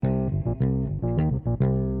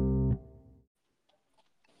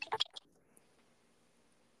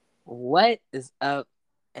What is up?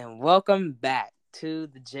 And welcome back to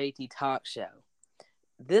the JT Talk Show.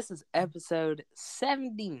 This is episode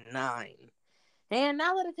 79. And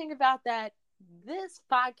now that I think about that, this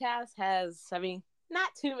podcast has, not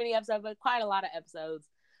too many episodes, but quite a lot of episodes.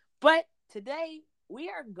 But today we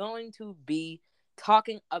are going to be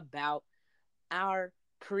talking about our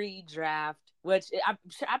pre-draft, which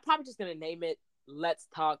I'm probably just going to name it Let's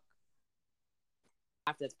Talk.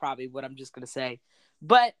 That's probably what I'm just going to say.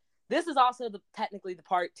 But this is also technically the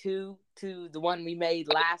part 2 to the one we made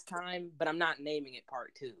last time, but I'm not naming it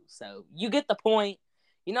part 2. So you get the point.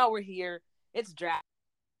 You know we're here. It's draft.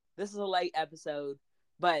 This is a late episode,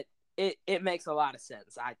 but it makes a lot of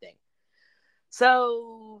sense, I think.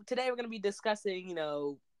 So today we're going to be discussing,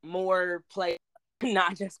 more players,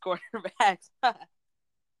 not just quarterbacks.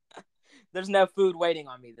 There's no food waiting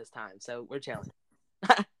on me this time, so we're chilling.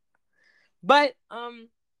 But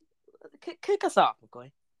kick us off,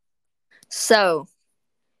 McCoy. So,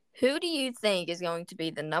 who do you think is going to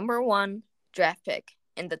be the number one draft pick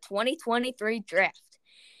in the 2023 draft?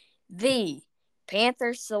 The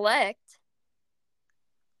Panthers select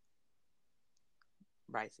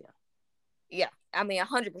Bryce Young. Yeah,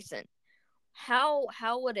 100%. How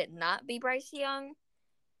would it not be Bryce Young?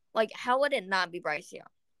 Like, how would it not be Bryce Young?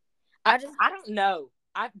 I don't know.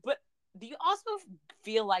 But do you also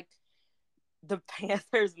feel like the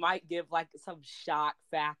Panthers might give like some shock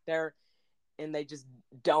factor and they just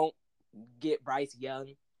don't get Bryce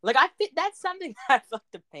Young? Like, I think that's something that I feel like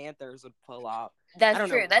the Panthers would pull off. That's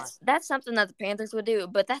true. That's something that the Panthers would do,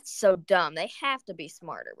 but that's so dumb. They have to be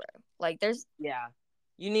smarter, bro. Like,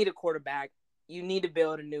 you need a quarterback. You need to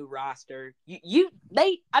build a new roster. I'm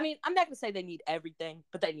not gonna say they need everything,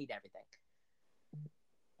 but they need everything.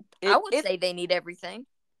 I would say they need everything.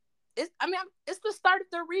 It's the start of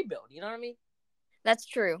their rebuild. You know what I mean? That's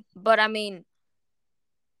true, but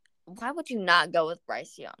why would you not go with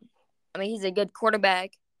Bryce Young? He's a good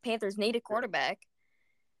quarterback. Panthers need a quarterback.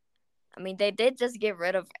 They did just get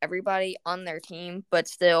rid of everybody on their team, but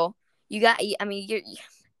still, it's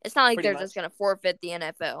not like they're just gonna forfeit the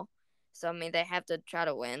NFL. So they have to try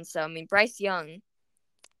to win. So Bryce Young,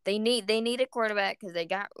 they need a quarterback because they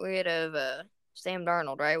got rid of Sam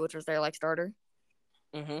Darnold, right, which was their starter.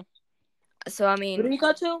 Mm-hmm. So Where did he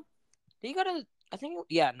go to? Did he go to? I think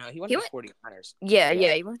he went to the 49ers. Yeah,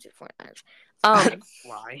 he went to the 49ers.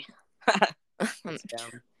 Why? That's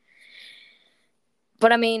dumb.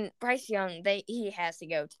 But Bryce Young, he has to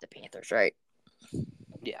go to the Panthers, right?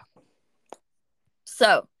 Yeah.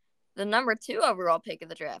 So, the number 2 overall pick of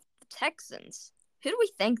the draft, the Texans. Who do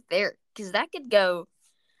we think there? Because that could go,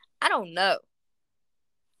 I don't know.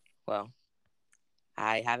 Well,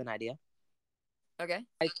 I have an idea. Okay.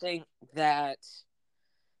 I think that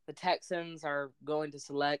the Texans are going to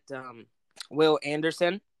select Will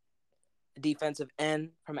Anderson, defensive end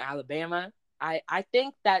from Alabama. I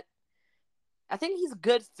think he's a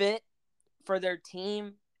good fit for their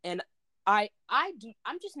team, and I'm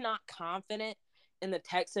just not confident in the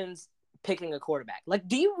Texans picking a quarterback. Like,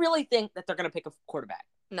 do you really think that they're going to pick a quarterback?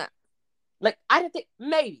 No. Like, I don't think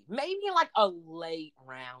maybe in like a late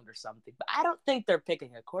round or something, but I don't think they're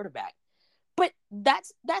picking a quarterback. But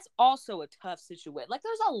that's also a tough situation. Like,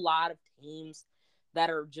 there's a lot of teams that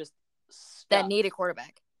are just stuck. That need a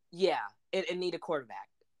quarterback. Yeah, and need a quarterback.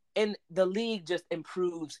 And the league just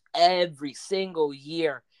improves every single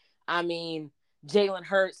year. Jalen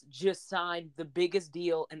Hurts just signed the biggest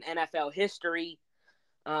deal in NFL history.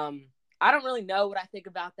 I don't really know what I think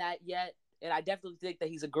about that yet. And I definitely think that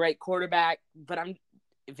he's a great quarterback. But I'm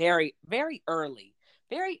very, very early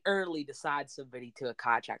to sign somebody to a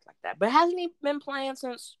contract like that. But hasn't he been playing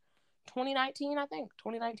since 2019, I think?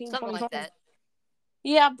 2019, something 2020? like that.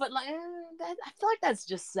 Yeah, but I feel like that's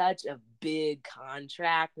just such a big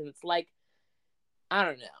contract. And it's like, I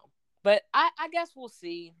don't know. But I guess we'll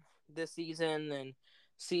see this season and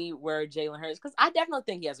see where Jalen Hurts, because I definitely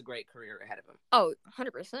think he has a great career ahead of him. Oh,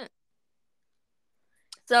 100%.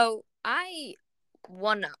 So I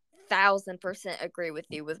 1,000% agree with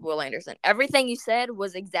you with Will Anderson. Everything you said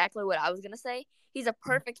was exactly what I was going to say. He's a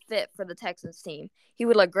perfect fit for the Texans team. He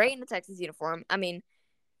would look great in the Texans uniform.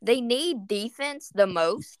 They need defense the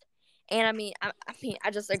most. And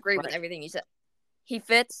I just agree with everything you said. He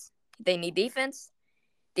fits. They need defense.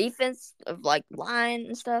 Defense of line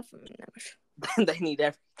and stuff. They need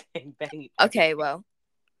everything. Okay, well.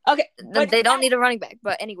 Okay. They don't need a running back.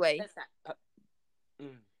 But anyway. That's not.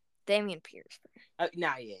 Dameon Pierce. Yeah.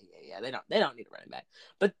 They don't need a running back.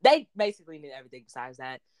 But they basically need everything besides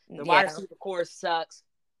that. The wide receiver core sucks.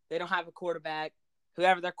 They don't have a quarterback.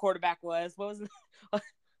 Whoever their quarterback was, what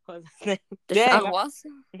What was his name? Deshaun Dang.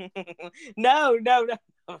 Watson,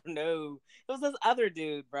 No. It was this other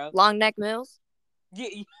dude, bro. Long Neck Mills.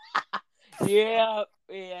 Yeah, yeah.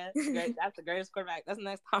 Great. That's the greatest quarterback. That's the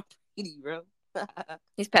next Tom Brady, bro.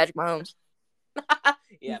 He's Patrick Mahomes.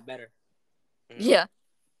 Yeah, better. Yeah.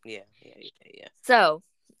 Yeah. So,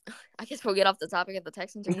 I guess we'll get off the topic of the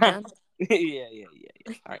Texans. Are you done? Yeah.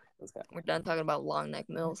 All right, let's go. We're done talking about Long Neck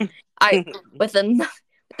Mills. All right, with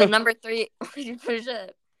the number 3,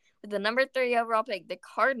 with the number 3 overall pick, the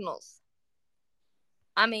Cardinals.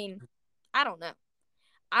 I mean, I don't know.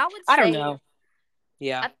 I would say I don't know.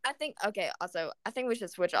 Yeah. I think okay. Also, I think we should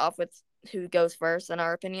switch off with who goes first in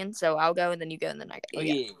our opinion. So I'll go and then you go and then I go. Oh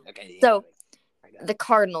yeah. Okay. Yeah. So the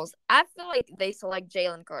Cardinals, I feel like they select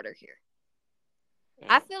Jalen Carter here.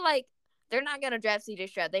 I feel like they're not gonna draft C.J.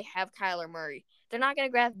 Stroud. They have Kyler Murray. They're not gonna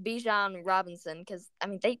draft Bijan Robinson because I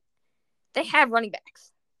mean they have running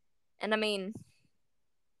backs, and I mean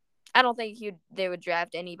I don't think they would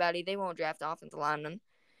draft anybody. They won't draft offensive linemen.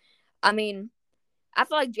 I mean, I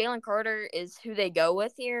feel like Jalen Carter is who they go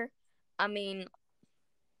with here. I mean,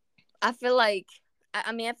 I feel like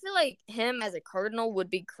him as a Cardinal would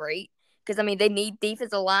be great because I mean they need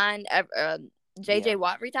defensive line. J.J.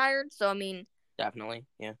 Watt retired, so I mean definitely,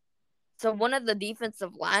 yeah. So one of the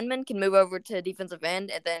defensive linemen can move over to defensive end,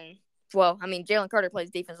 and then Jalen Carter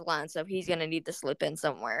plays defensive line, so he's gonna need to slip in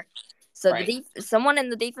somewhere. So right. Someone in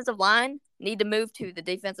the defensive line need to move to the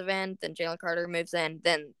defensive end. Then Jalen Carter moves in.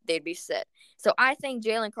 Then they'd be set. So I think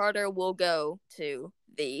Jalen Carter will go to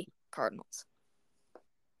the Cardinals.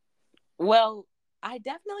 Well, I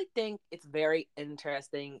definitely think it's very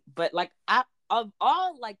interesting, but like of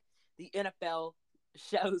all like the NFL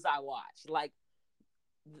shows I watch, like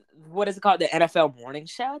what is it called? The NFL Morning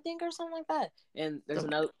Show, I think, or something like that. And there's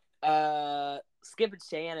another Skip and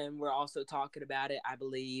Shannon. We're also talking about it, I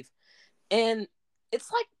believe. And it's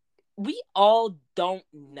like we all don't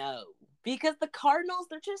know because the Cardinals,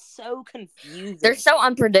 they're just so confusing. They're so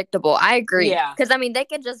unpredictable. I agree. Yeah. Because I mean, they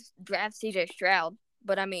could just draft C.J. Stroud,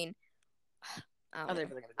 but I mean,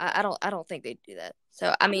 I don't think they'd do that.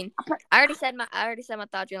 So I mean, I already said my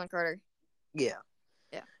thought. Jalen Carter. Yeah.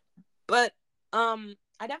 But I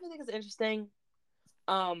definitely think it's interesting.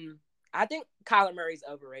 I think Kyler Murray's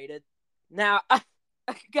overrated. Now,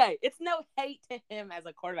 okay, it's no hate to him as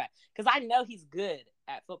a quarterback because I know he's good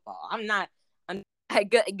at football. I'm not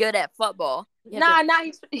good at football.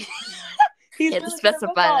 He's he's really good at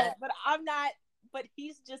football, that. But I'm not. But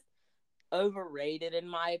he's just overrated in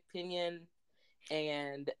my opinion,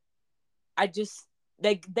 and I just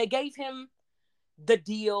they gave him the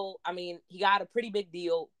deal. I mean, he got a pretty big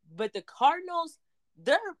deal, but the Cardinals,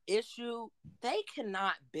 their issue, they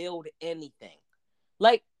cannot build anything.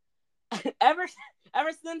 Like ever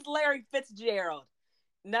since Larry Fitzgerald,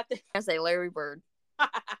 nothing. I say Larry Bird.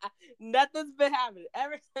 Nothing's been happening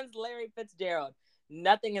ever since Larry Fitzgerald.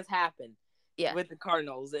 Nothing has happened. With the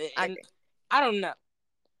Cardinals, and I don't know,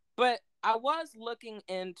 but I was looking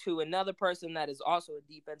into another person that is also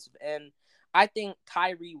a defensive end. I think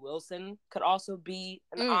Tyree Wilson could also be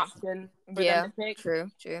an option for them to pick.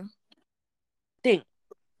 True. Thing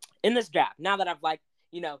in this draft, now that I've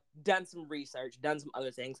done some research, done some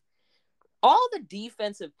other things, all the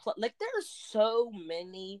defensive there's so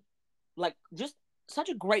many, just such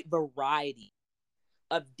a great variety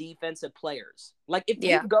of defensive players. Like if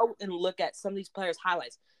you go and look at some of these players'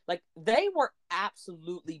 highlights, like they were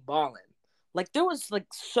absolutely balling. Like there was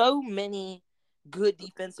so many good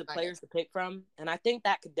defensive players to pick from, and I think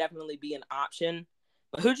that could definitely be an option.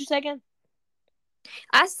 But who'd you say again?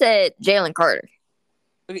 I said Jalen Carter.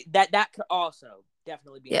 Okay, that could also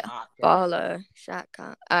definitely be an option. Baller,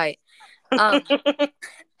 shotgun. All right.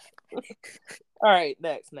 All right,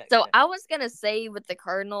 next. So I was gonna say with the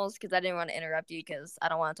Cardinals because I didn't want to interrupt you because I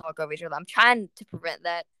don't want to talk over each other. I'm trying to prevent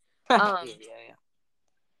that. Yeah.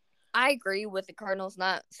 I agree with the Cardinals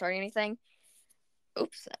not starting anything.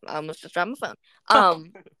 Oops, I almost just dropped my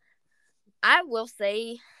phone. I will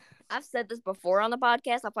say, I've said this before on the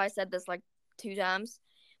podcast. I probably said this 2 times,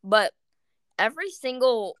 but every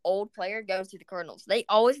single old player goes to the Cardinals. They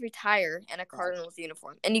always retire in a Cardinals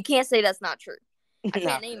uniform, and you can't say that's not true. I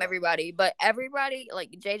can't name everybody, but everybody,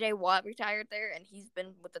 J.J. Watt retired there, and he's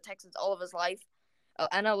been with the Texans all of his life. Oh,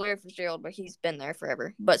 I know Larry Fitzgerald, but he's been there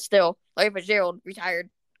forever. But still, Larry Fitzgerald retired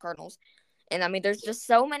Cardinals. And, I mean, there's just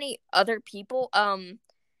so many other people.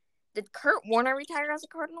 Did Kurt Warner retire as a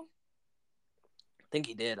Cardinal? I think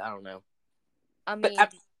he did. I don't know. I mean,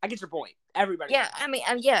 but I get your point. Everybody. Yeah, I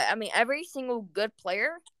mean, every single good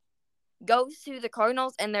player goes to the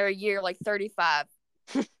Cardinals, and they're a year 35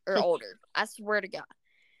 or older. I swear to God.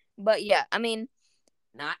 But yeah, I mean,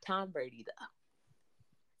 not Tom Brady though.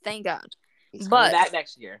 Thank God. He's coming But back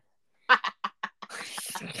next year.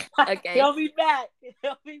 okay. He'll be back.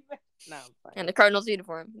 He'll be back. No, I'm And the Cardinals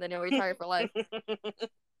uniform. Then he'll retire for life.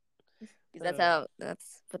 Because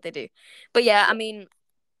that's what they do. But yeah, I mean,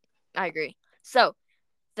 I agree. So,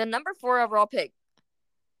 the number 4 overall pick,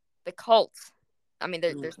 the Colts. I mean,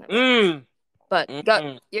 there's no but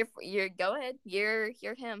go go ahead. You're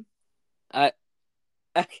him.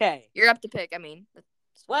 Okay. You're up to pick. I mean,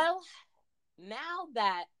 well, now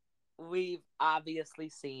that we've obviously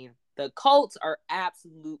seen the Colts are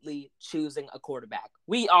absolutely choosing a quarterback.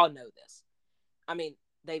 We all know this. I mean,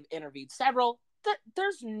 they've interviewed several.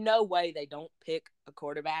 There's no way they don't pick a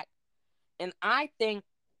quarterback. And I think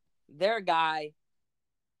their guy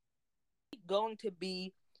is going to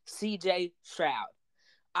be CJ Stroud.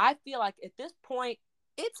 I feel like at this point,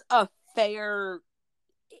 it's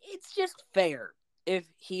just fair if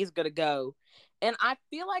he's going to go. And I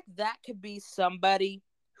feel like that could be somebody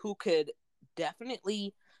who could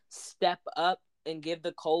definitely step up and give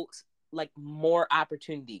the Colts like more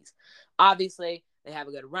opportunities. Obviously, they have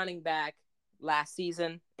a good running back last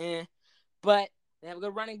season, but they have a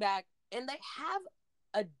good running back and they have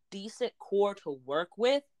a decent core to work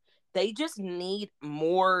with. They just need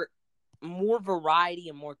more variety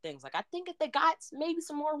and more things. Like I think if they got maybe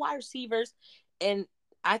some more wide receivers, and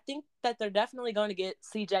I think that they're definitely going to get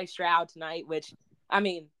CJ Stroud tonight, which I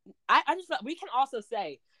mean, I just we can also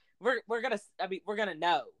say we're gonna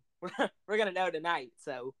know. We're gonna know tonight.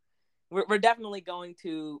 So we're definitely going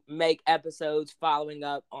to make episodes following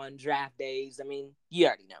up on draft days. I mean, you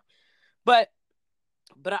already know. But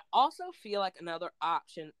I also feel like another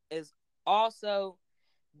option is also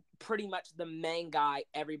pretty much the main guy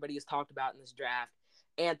everybody has talked about in this draft,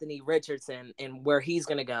 Anthony Richardson, and where he's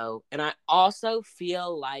going to go. And I also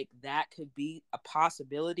feel like that could be a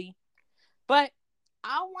possibility. But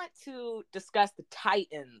I want to discuss the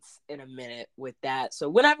Titans in a minute with that. So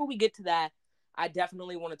whenever we get to that, I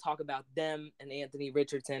definitely want to talk about them and Anthony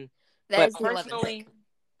Richardson. But personally,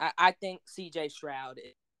 I think CJ Stroud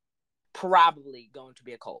is probably going to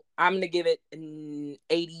be a Colt. I'm going to give it an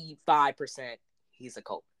 85% he's a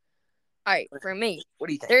Colt. All right, for me, what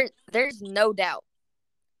do you think? There's no doubt.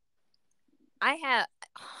 I have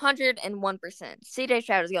 101%. CJ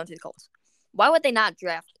Stroud is going to the Colts. Why would they not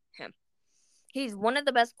draft him? He's one of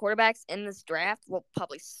the best quarterbacks in this draft. Well,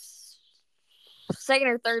 probably second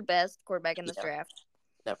or third best quarterback in this draft.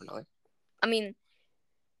 Definitely. I mean,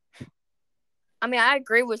 I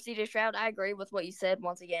agree with CJ Stroud. I agree with what you said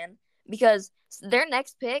once again. Because their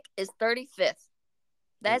next pick is 35th.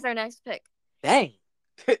 That is their next pick. Dang.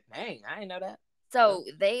 Dang, I didn't know that. So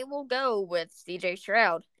they will go with CJ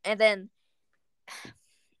Stroud. And then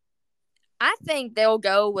I think they'll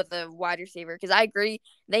go with a wide receiver. Because I agree,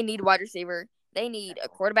 they need wide receiver. They need a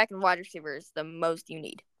quarterback and wide receiver is the most you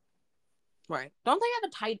need. Right. Don't they have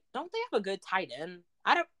a good tight end?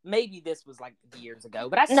 Maybe this was like years ago,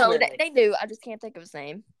 but I No, they do. I just can't think of his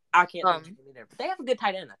name. I can't think of him either. But they have a good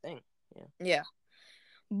tight end, I think. Yeah.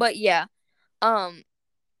 But yeah. I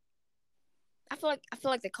feel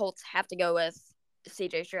like the Colts have to go with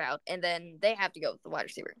CJ Stroud, and then they have to go with the wide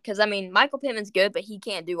receiver. Because I mean, Michael Pittman's good, but he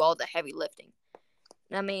can't do all the heavy lifting.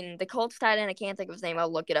 I mean, the Colts tight end, I can't think of his name.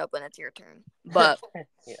 I'll look it up when it's your turn. But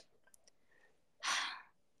yeah.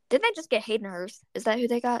 Didn't they just get Hayden Hurst? Is that who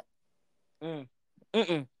they got? No.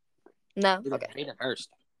 Okay. Hayden Hurst.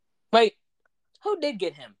 Wait, who did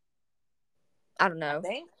get him? I don't know. I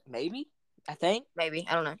think. Maybe. I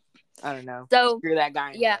don't know. I don't know. So, screw that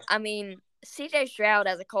guy. Yeah, I mean, CJ Stroud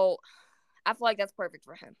as a Colt, I feel like that's perfect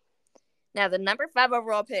for him. Now, the number 5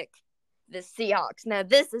 overall pick, the Seahawks. Now,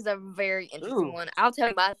 this is a very interesting one. I'll tell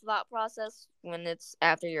you my thought process when it's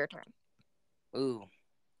after your turn. Ooh.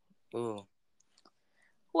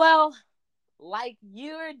 Well, like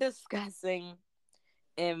you were discussing,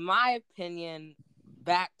 in my opinion,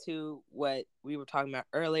 back to what we were talking about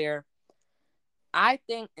earlier, I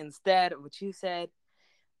think instead of what you said,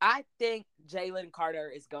 I think Jalen Carter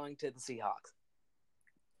is going to the Seahawks.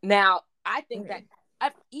 Now, I think that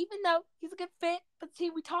even though he's a good fit for the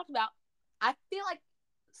team we talked about, I feel like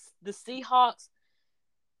the Seahawks,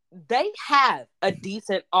 they have a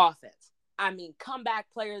decent offense. I mean, comeback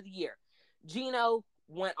player of the year. Geno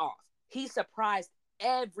went off. He surprised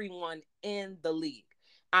everyone in the league.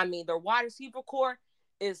 I mean, their wide receiver core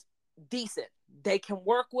is decent. They can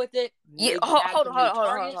work with it. Hold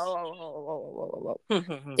on.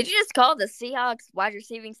 Did you just call the Seahawks wide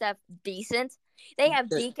receiving staff decent? They have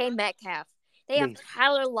DK Metcalf. They have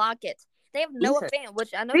Tyler Lockett. They have Noah Fant,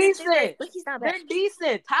 which I know decent, but he's not bad. They're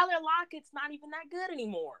decent. Tyler Lockett's not even that good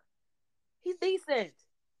anymore. He's decent.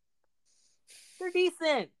 They're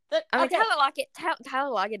decent. I mean, Okay.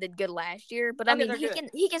 Tyler Lockett did good last year, but I Okay, mean, they're good.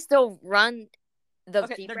 he can still run those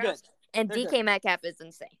Okay, deep they're good. routes. And They're good. DK Metcalf is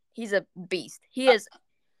insane. He's a beast. Uh,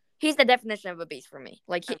 He's the definition of a beast for me.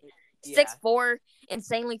 Like yeah. 6'4",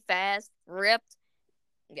 insanely fast, ripped.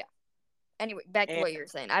 Yeah. Anyway, back to And what you were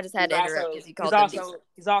saying. I just had he's to interrupt also because you he's called them also decent.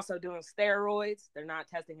 he's also doing steroids. They're not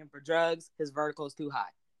testing him for drugs. His vertical is too high.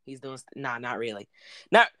 He's doing not really.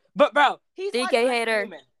 Not but bro, he's like DK a hater.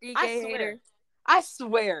 human. DK hater. I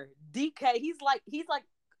swear. DK, he's like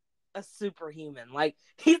a superhuman. Like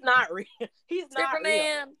he's not real. He's not real.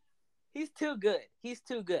 Superman. He's too good. He's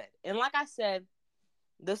too good. And like I said,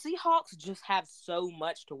 the Seahawks just have so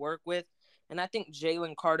much to work with, and I think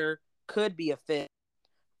Jalen Carter could be a fit.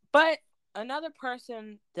 But another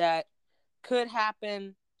person that could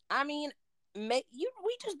happen, I mean, we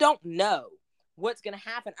just don't know what's going to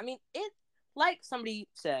happen. I mean, it like somebody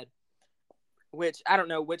said, which I don't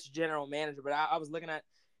know which general manager, but I was looking at,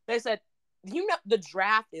 they said, the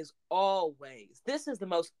draft is this is the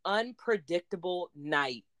most unpredictable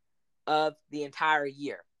night of the entire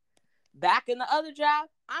year. Back in the other draft,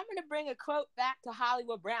 I'm going to bring a quote back to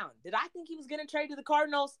Hollywood Brown. Did I think he was going to trade to the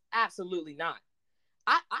Cardinals? Absolutely not.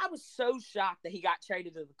 I was so shocked that he got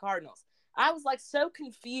traded to the Cardinals. I was like so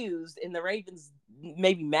confused, and the Ravens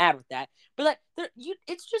maybe mad with that. But like,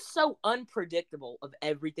 it's just so unpredictable of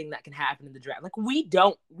everything that can happen in the draft. Like we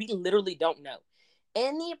literally don't know.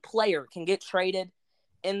 Any player can get traded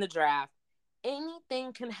in the draft.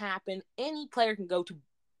 Anything can happen. Any player can go to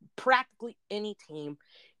practically any team.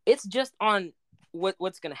 It's just on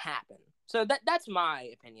what's going to happen. So that's my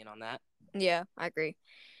opinion on that. Yeah, I agree.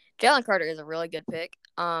 Jalen Carter is a really good pick.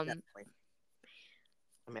 Definitely.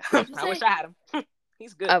 I mean, I wish I had him.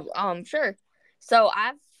 He's good. Sure. So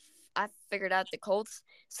I've figured out the Colts.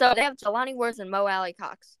 So they have Jelani Woods and Mo Alley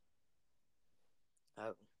Cox.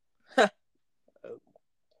 Oh. Oh.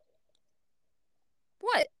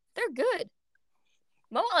 What? They're good.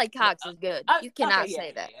 Mo Alley Cox is good. You cannot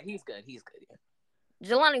say that. Yeah, he's good. He's good. Yeah.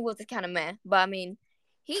 Jelani Woods is kind of meh, but I mean,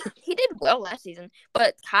 he did well last season.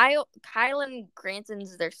 But Kylan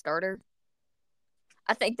Granton's their starter.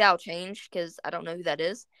 I think that'll change because I don't know who that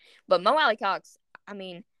is. But Mo Alley Cox, I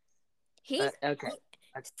mean, okay.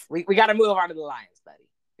 We got to move on to the Lions, buddy.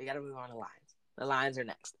 We got to move on to the Lions. The Lions are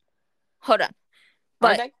next. Hold on.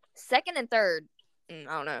 But second and third, I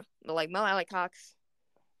don't know. But like Mo Alley Cox,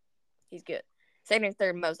 he's good. Second and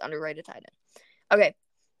third most underrated tight end. Okay.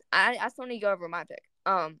 I still need to go over my pick.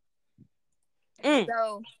 So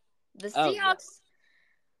the Seahawks,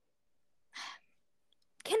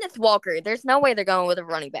 Kenneth Walker. There's no way they're going with a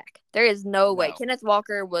running back. There is no way. Kenneth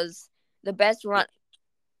Walker was the best run.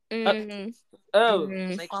 Saquon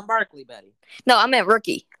Barkley, buddy. No, I meant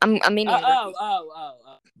rookie. I'm meaning rookie.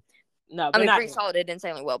 No, I mean Brees Hall did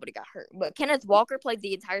insanely well, but he got hurt. But Kenneth Walker played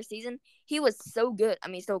the entire season. He was so good. I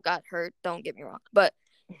mean, he still got hurt. Don't get me wrong, but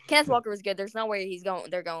Kenneth Walker was good. There's no way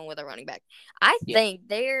they're going with a running back. I think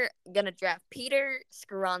they're gonna draft Peter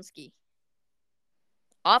Skoronski,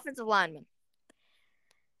 offensive lineman.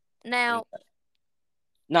 Now,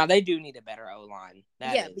 they do need a better O-line.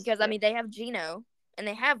 Because I mean they have Geno and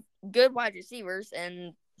they have good wide receivers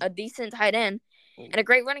and a decent tight end and a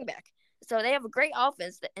great running back. So they have a great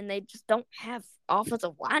offense, and they just don't have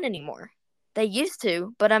offensive line anymore. They used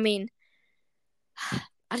to, but I mean,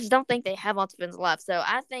 I just don't think they have offensive left. So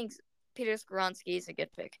I think Peter Skoronski is a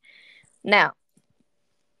good pick. Now,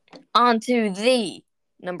 on to the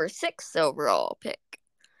number 6 overall pick,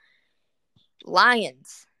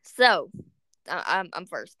 Lions. So I'm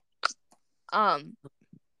first. I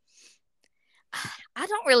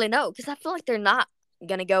don't really know because I feel like they're not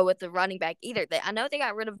gonna go with the running back either. I know they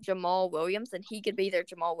got rid of Jamal Williams, and he could be their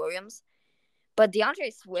Jamal Williams. But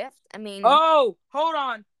DeAndre Swift, I mean, hold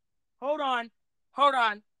on.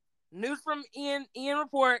 News from Ian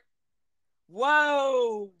Report.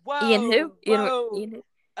 Whoa. Ian who? Whoa. Ian who?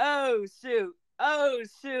 Oh shoot,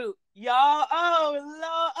 y'all.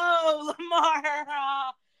 Oh Lamar.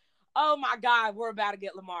 Oh my God, we're about to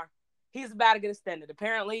get Lamar. He's about to get extended.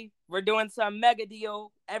 Apparently, we're doing some mega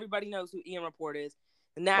deal. Everybody knows who Ian Report is.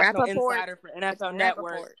 The national insider for NFL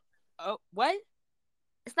Network. Oh, what?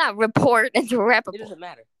 It's not Report. It's Rappaport. It doesn't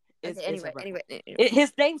matter. Anyway.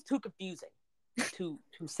 His name's too confusing to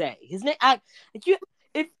say. His name.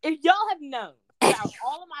 If y'all have known about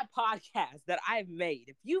all of my podcasts that I've made,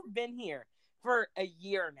 if you've been here for a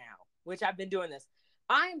year now, which I've been doing this,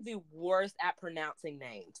 I am the worst at pronouncing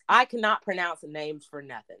names. I cannot pronounce names for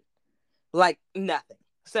nothing. Like nothing.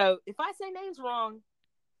 So if I say names wrong,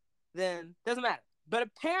 then it doesn't matter. But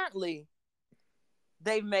apparently,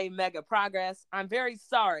 they've made mega progress. I'm very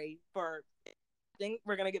sorry for interrupting.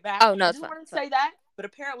 We're gonna get back. Oh no, I it's just fine. wanted to It's fine. say that, but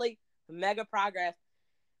apparently, mega progress.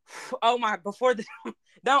 Oh my! Before the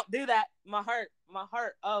don't do that. My heart.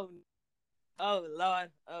 Oh Lord.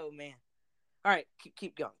 Oh man. All right,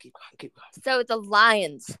 keep going. So the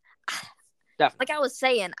Lions, Definitely. like I was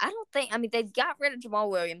saying, I don't think. I mean, they got rid of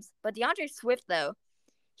Jamal Williams, but DeAndre Swift though,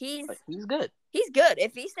 he's But he's good. he's good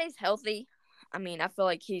if he stays healthy. I mean, I feel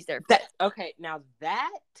like he's their That fifth. okay? Now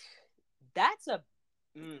that's a.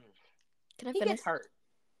 Mm, Can I he finish? gets hurt.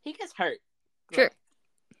 He gets hurt. Sure. Like,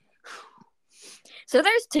 So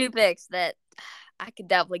there's two picks that I could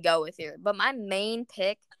definitely go with here, but my main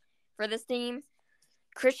pick for this team,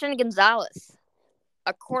 Christian Gonzalez,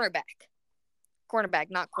 a cornerback,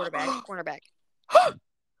 not quarterback, cornerback.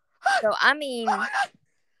 So I mean,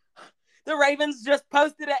 the Ravens just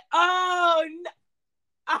posted it. Oh no.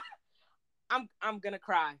 I'm gonna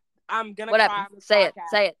cry. I'm gonna whatever. cry on this Say it. podcast.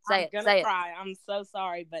 Say it. I'm Say it. gonna Say it. cry. I'm so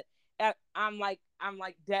sorry, but I'm like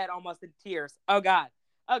dead, almost in tears. Oh God.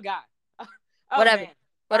 Oh God. Oh Whatever. man.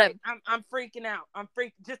 Whatever. Right, I'm freaking out. I'm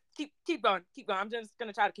freaking. Just keep going. Keep going. I'm just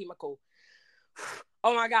gonna try to keep my cool.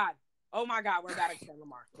 Oh my God. Oh my God. We're about to extend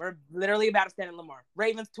Lamar. We're literally about to extend Lamar.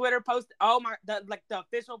 Ravens Twitter post. Oh my. The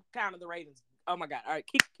official account of the Ravens. Oh my God. All right.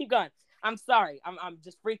 Keep going. I'm sorry. I'm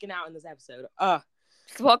just freaking out in this episode.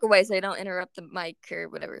 Just walk away so you don't interrupt the mic or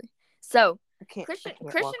whatever. So I can't Christian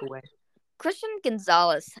walk away. Christian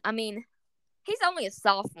Gonzalez. I mean, he's only a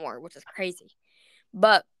sophomore, which is crazy,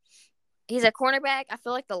 but he's a cornerback. I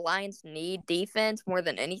feel like the Lions need defense more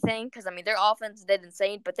than anything because, I mean, their offense did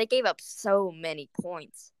insane, but they gave up so many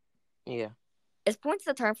points. Yeah. Is points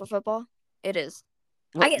the term for football? It is.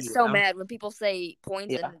 Well, I get so mad when people say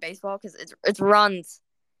points Yeah. in baseball because it's runs,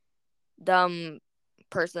 dumb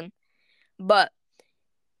person. But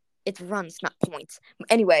it's runs, not points.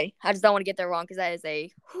 Anyway, I just don't want to get that wrong because that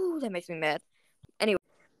makes me mad. Anyway.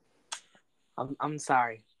 I'm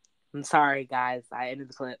sorry. I'm sorry, guys. I ended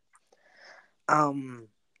the clip. I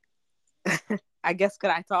guess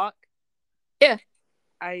could I talk? Yeah.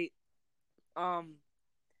 In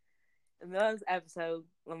this episode,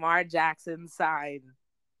 Lamar Jackson signed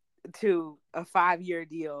to a 5-year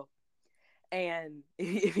deal. And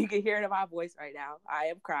if you can hear it in my voice right now, I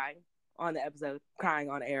am crying on the episode,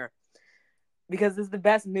 crying on air. Because it's the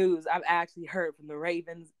best news I've actually heard from the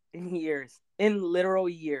Ravens in years. In literal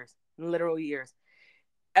years.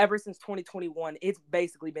 Ever since 2021, it's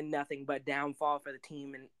basically been nothing but downfall for the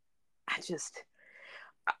team. And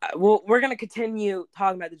we're going to continue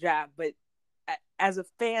talking about the draft, but as a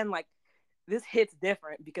fan, like, this hits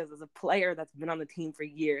different because as a player that's been on the team for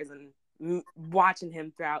years and watching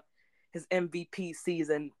him throughout his MVP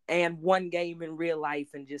season and one game in real life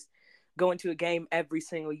and just going to a game every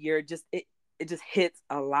single year, it just hits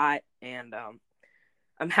a lot. And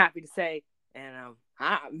I'm happy to say, and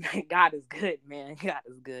God is good, man. God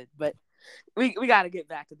is good. But we got to get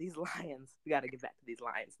back to these Lions.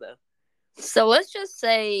 Though. So let's just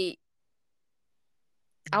say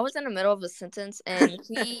I was in the middle of a sentence and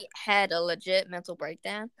he had a legit mental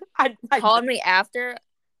breakdown. I called me after,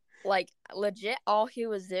 like, legit all he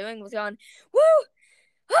was doing was going, woo,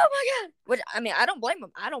 oh my God. Which, I mean, I don't blame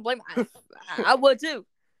him. I would too.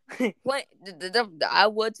 I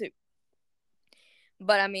would too.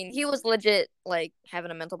 But I mean, he was legit, like,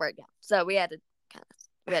 having a mental breakdown. So we had to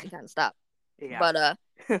kind of stop. Yeah. But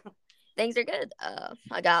things are good.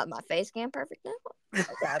 I got my face cam perfect now.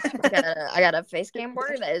 I got a face cam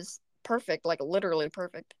board that is perfect, like literally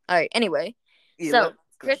perfect. All right. Anyway, so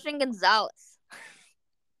Christian Gonzalez.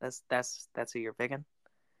 That's who you're picking.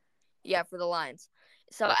 Yeah, for the Lions.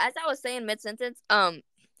 So as I was saying mid sentence,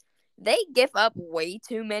 they give up way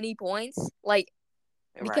too many points, like,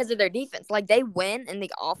 because of their defense. Like, they win in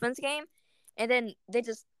the offense game, and then they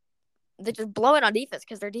just blow it on defense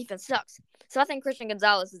because their defense sucks. So I think Christian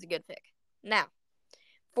Gonzalez is a good pick. Now,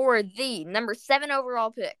 for the number 7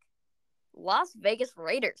 overall pick, Las Vegas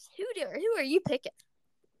Raiders. Who are you picking?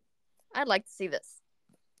 I'd like to see this.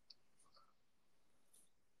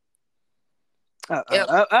 I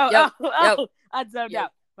zoned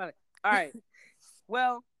out. All right.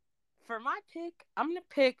 Well, for my pick, I'm gonna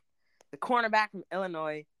pick the cornerback from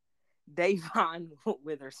Illinois, Davon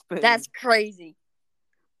Witherspoon. That's crazy.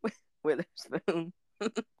 Witherspoon.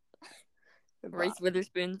 Reese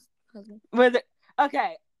Witherspoon's husband.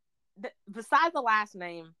 Okay. Besides the last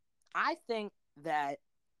name, I think that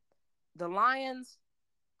the Lions.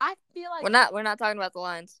 I feel like we're not talking about the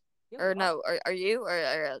Lions. Yeah, or no? Are you?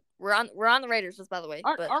 Or we're on the Raiders, just by the way.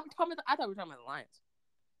 Aren't we talking about? I thought we were talking about the Lions.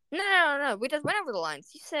 No. We just went over the Lions.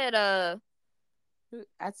 You said I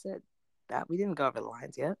said that we didn't go over the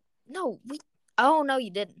Lions yet. No, we. Oh no,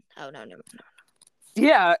 you didn't. Oh no.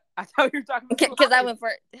 Yeah, I thought you were talking about the Because I Lions. went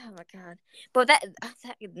for oh my god. But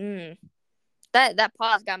that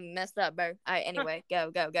pause got me messed up, bro. All right, anyway,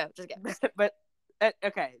 go, just go. But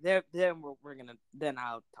okay, then we're gonna then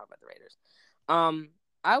I'll talk about the Raiders.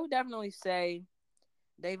 I would definitely say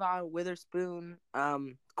Davon Witherspoon,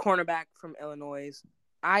 cornerback from Illinois.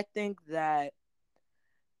 I think that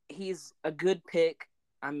he's a good pick.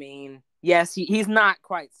 I mean, yes, he's not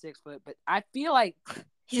quite 6 foot, but I feel like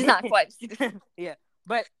He's not quite. yeah,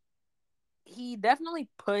 but he definitely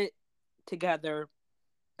put together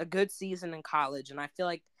a good season in college, and I feel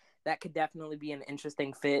like that could definitely be an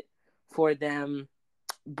interesting fit for them.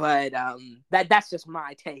 But that's just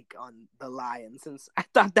my take on the Lions, since I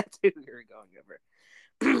thought that's who we were going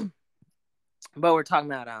over. But we're talking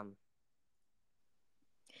about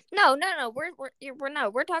No.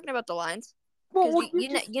 We're talking about the Lions. Because well,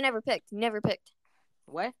 you never picked.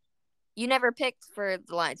 What? You never picked for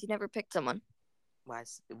the Lions. You never picked someone.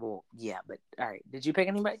 Well, yeah, but all right. Did you pick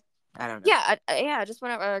anybody? I don't know. Yeah, I just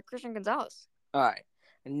went up Christian Gonzalez. All right.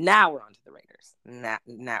 Now we're on to the Raiders. Now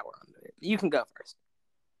we're on to it. You can go first.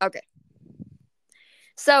 Okay.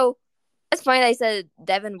 So it's funny they said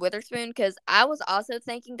Devin Witherspoon because I was also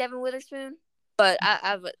thinking Devin Witherspoon, but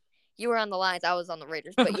you were on the Lions, I was on the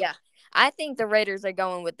Raiders. But yeah, I think the Raiders are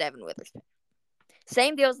going with Devin Witherspoon.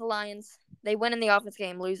 Same deal as the Lions. They win in the offense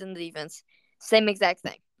game, lose in the defense. Same exact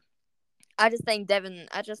thing. I just think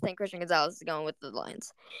Christian Gonzalez is going with the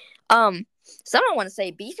Lions. Someone want to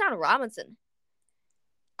say Bijan Robinson.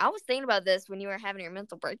 I was thinking about this when you were having your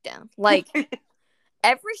mental breakdown. Like,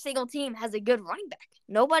 every single team has a good running back.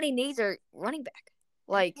 Nobody needs a running back.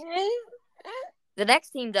 Like, the next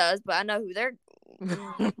team does, but I know who they're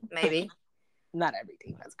maybe. Not every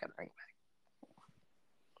team has a good running back.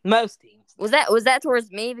 Most teams. Was that towards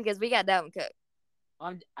me because we got Dalvin Cook?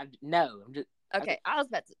 I'm just okay. I was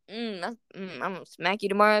about to. I'm gonna smack you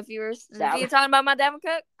tomorrow if you're talking about my Dalvin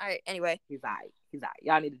Cook. All right. Anyway, he's alright.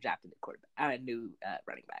 Y'all need to draft a new quarterback. A new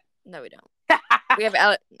running back. No, we don't. We have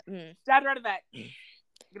Alex. Draft running back.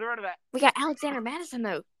 Get a running back. We got Alexander Madison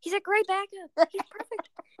though. He's a great backup. He's perfect.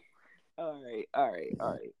 All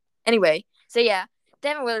right. Anyway, so yeah,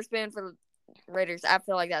 Devin Witherspoon for the Raiders. I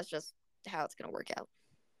feel like that's just how it's gonna work out.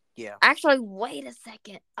 Yeah. Actually, wait a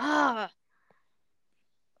second. God,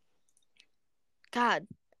 I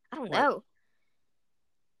don't know.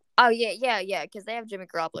 Oh yeah, because they have Jimmy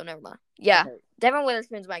Garoppolo. Never mind. Yeah, okay. Devin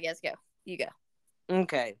Witherspoon's my guess. Go, you go.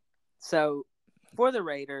 Okay, so for the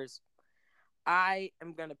Raiders, I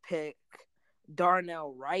am gonna pick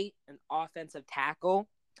Darnell Wright, an offensive tackle.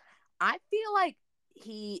 I feel like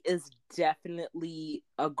he is definitely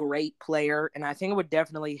a great player, and I think it would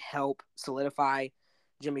definitely help solidify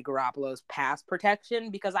Jimmy Garoppolo's pass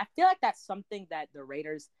protection, because I feel like that's something that the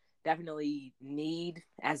Raiders definitely need.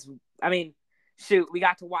 We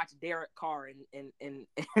got to watch Derek Carr in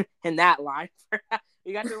that line.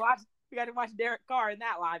 we got to watch Derek Carr in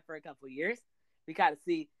that line for a couple of years. We got to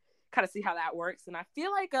see how that works, and I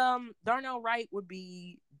feel like Darnell Wright would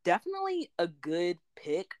be definitely a good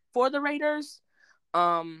pick for the Raiders.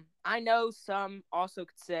 I know some also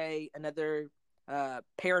could say another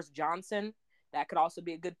Paris Johnson. That could also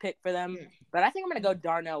be a good pick for them. But I think I'm going to go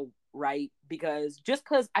Darnell Wright because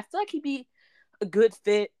I feel like he'd be a good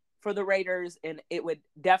fit for the Raiders, and it would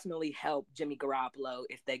definitely help Jimmy Garoppolo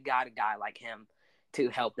if they got a guy like him to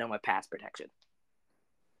help them with pass protection.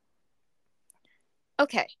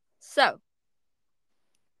 Okay, so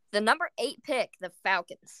the number 8 pick, the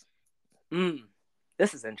Falcons.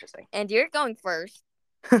 This is interesting. And you're going first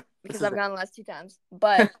because I've gone the last 2 times.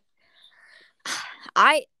 But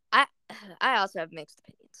I also have mixed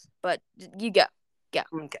opinions. But you go.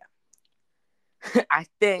 Okay. I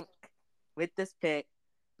think with this pick,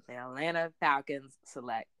 the Atlanta Falcons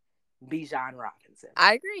select Bijan Robinson.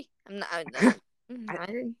 I agree. I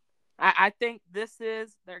agree. I think this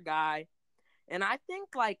is their guy. And I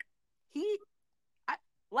think, like we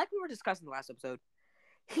were discussing in the last episode,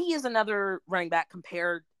 he is another running back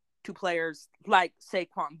compared to players like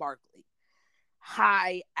Saquon Barkley.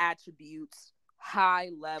 High attributes, high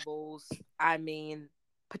levels. I mean,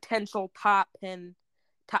 potential top 10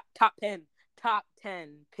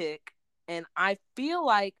 pick. And I feel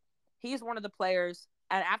like he's one of the players,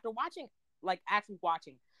 and after watching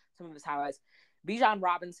some of his highlights, Bijan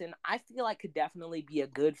Robinson, I feel like could definitely be a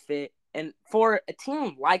good fit. And for a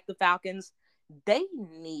team like the Falcons, they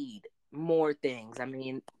need more things. I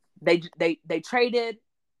mean, they traded,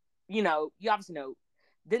 you obviously know,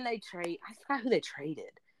 didn't they trade? I forgot who they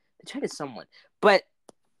traded. They traded someone. But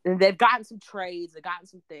they've gotten some trades, they've gotten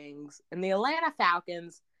some things. And the Atlanta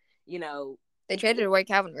Falcons, they traded away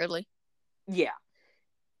Calvin Ridley. Yeah.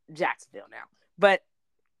 Jacksonville now. But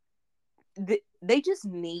they just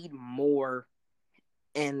need more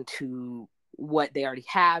into what they already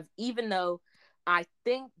have, even though I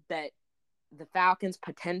think that the Falcons'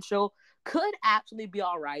 potential could actually be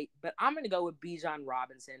all right. But I'm going to go with Bijan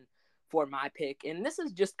Robinson for my pick. And this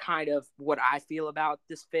is just kind of what I feel about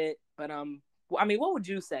this fit. But, I mean, what would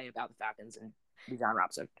you say about the Falcons and Bijan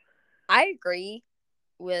Robinson? I agree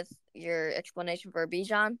with your explanation for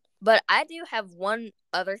Bijan, but I do have one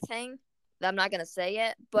other thing that I'm not going to say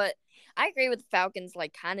yet, but I agree with the Falcons,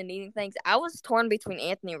 like, kind of needing things. I was torn between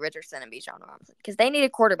Anthony Richardson and Bijan Robinson because they need a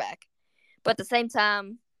quarterback. But at the same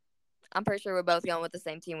time, I'm pretty sure we're both going with the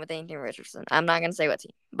same team with Anthony Richardson. I'm not going to say what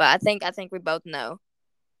team, but I think we both know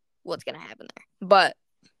what's going to happen there. But,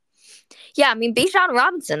 yeah, I mean, Bijan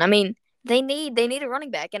Robinson, I mean, they need a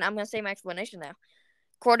running back, and I'm going to say my explanation now.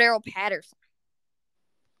 Cordero Patterson.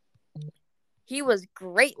 He was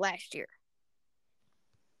great last year.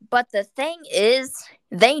 But the thing is,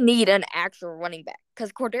 they need an actual running back.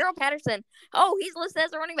 Because Cordero Patterson, he's listed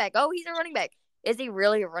as a running back. Oh, he's a running back. Is he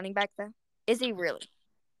really a running back, though? Is he really?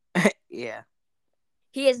 Yeah.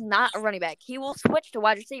 He is not a running back. He will switch to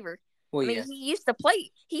wide receiver. Well, I mean, yes. he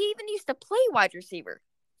even used to play wide receiver.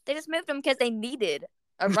 They just moved him because they needed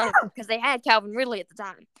a running back because they had Calvin Ridley at the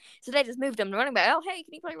time. So they just moved him to running back. Oh, hey,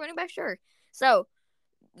 can you play running back? Sure. So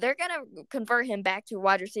they're going to convert him back to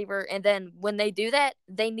wide receiver. And then when they do that,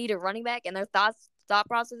 they need a running back. And their thought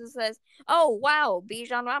process says, oh, wow,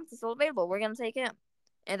 Bijan Robinson's still available. We're going to take him.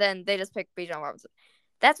 And then they just pick Bijan Robinson.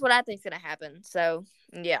 That's what I think is going to happen. So,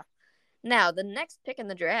 yeah. Now, the next pick in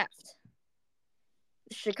the draft.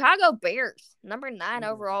 Chicago Bears, number 9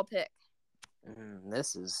 overall pick.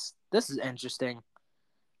 This is interesting.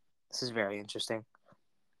 This is very interesting.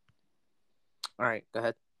 All right, go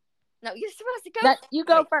ahead. No, you're supposed to go. You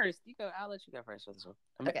go first. You go. I'll let you go first for this one.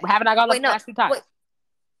 Okay. Haven't I gone the last 2 times?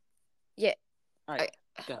 Yeah. All right.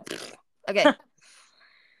 Go. Okay.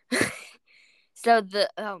 So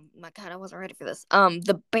oh my God, I wasn't ready for this.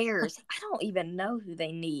 The Bears, I don't even know who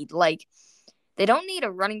they need. Like, they don't need a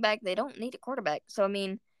running back. They don't need a quarterback. So, I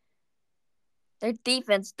mean, their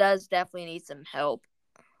defense does definitely need some help.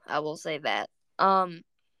 I will say that. I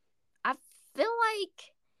feel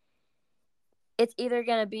like it's either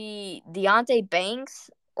going to be Deontay Banks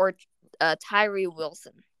or Tyree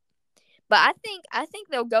Wilson. But I think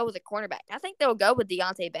they'll go with a cornerback. I think they'll go with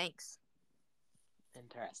Deontay Banks.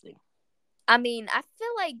 Interesting. I mean, I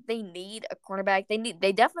feel like they need a cornerback.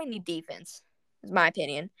 They definitely need defense, is my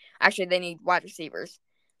opinion. Actually, they need wide receivers.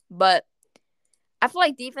 But I feel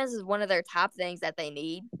like defense is one of their top things that they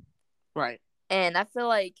need. Right. And I feel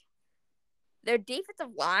like their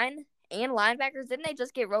defensive line and linebackers, didn't they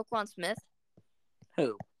just get Roquan Smith?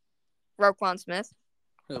 Who? Roquan Smith.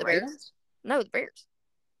 Who, the Ravens? Bears? No, the Bears.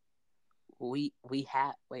 We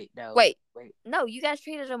have wait. No, you guys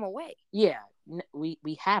traded him away. Yeah, we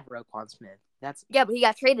have Roquan Smith. But he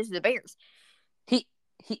got traded to the Bears. He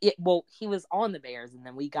was on the Bears, and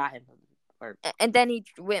then we got him. And then he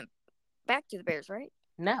went back to the Bears, right?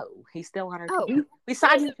 No, he's still on our team. We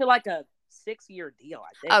signed him to like a 6-year deal,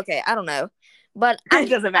 I think. Okay, I don't know, but it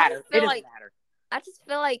doesn't matter. It doesn't matter. I just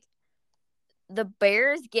feel like the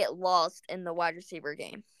Bears get lost in the wide receiver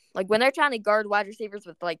game. Like, when they're trying to guard wide receivers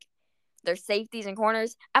with, like, their safeties and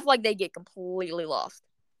corners, I feel like they get completely lost.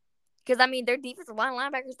 Because, I mean, their defensive line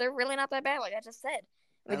linebackers, they're really not that bad, like I just said.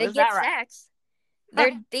 I mean, they get sacks.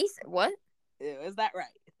 They're decent. What? Is that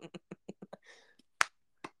right?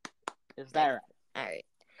 Is that right? All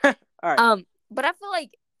right. All right. But I feel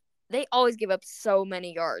like they always give up so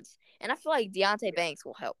many yards. And I feel like Deontay Banks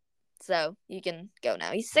will help. So, you can go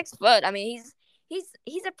now. He's 6 foot. I mean,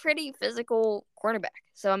 he's a pretty physical cornerback.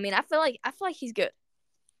 So, I mean, I feel like he's good.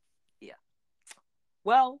 Yeah.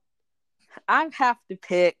 Well, I have to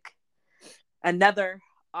pick another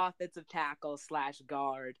offensive tackle /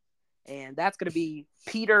 guard, and that's going to be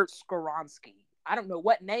Peter Skoronski. I don't know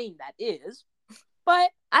what name that is,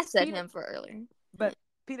 but I said him for earlier. But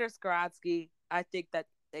Peter Skoronski, I think that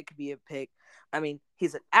it could be a pick. I mean,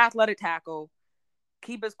 he's an athletic tackle,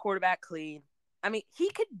 keep his quarterback clean. I mean, he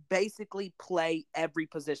could basically play every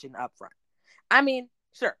position up front. I mean,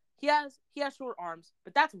 sure, he has short arms,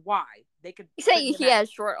 but that's why they could. You say he has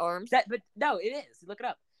short arms? But no, it is. Look it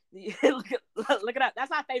up. Look it up. That's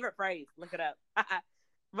my favorite phrase. Look it up.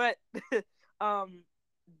 But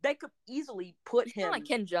they could easily put him like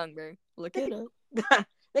Ken Jungber. Look it up.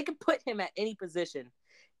 They could put him at any position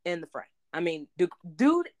in the front. I mean,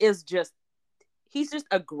 dude is he's just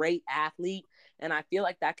a great athlete, and I feel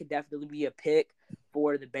like that could definitely be a pick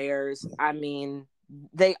for the Bears. I mean,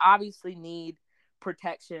 they obviously need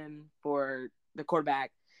protection for the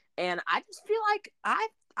quarterback. And I just feel like I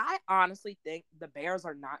honestly think the Bears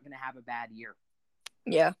are not going to have a bad year.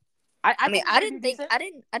 Yeah. I I mean, think they're going to do decent. I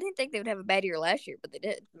didn't think they would have a bad year last year, but they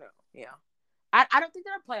did. No, yeah. I don't think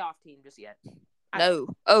they're a playoff team just yet. No.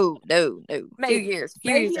 Oh, no. Few Maybe years a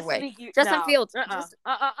away. sneaky Justin no. Fields.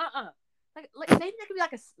 Like maybe they could be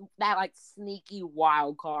like that like sneaky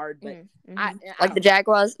wild card, but I Like don't the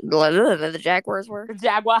Jaguars. The Jaguars were. know.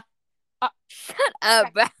 Jaguar. Shut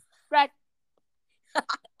up. Right. All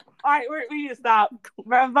right, we need to stop.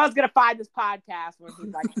 Bo's gonna find this podcast when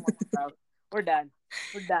he's like, bro, we're done.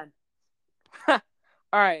 We're done. All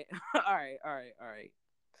right.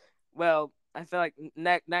 Well, I feel like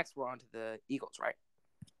next we're on to the Eagles, right?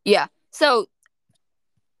 Yeah. So,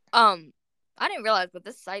 I didn't realize, but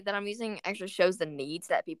this site that I'm using actually shows the needs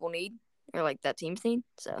that people need, or like that teams need.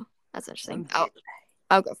 So that's interesting.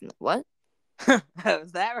 I'll go from there. What?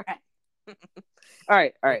 Is that right? All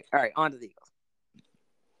right. On to the Eagles.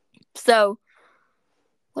 So,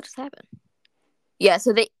 what just happened? Yeah.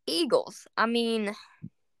 So the Eagles. I mean,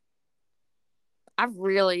 I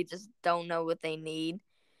really just don't know what they need.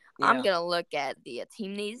 Yeah. I'm gonna look at the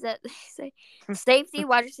team needs that they say: safety,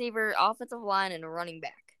 wide receiver, offensive line, and a running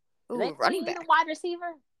back. Ooh, running back. A wide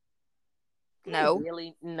receiver? No,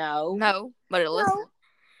 really, no, but listen,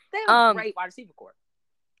 they have a great wide receiver core.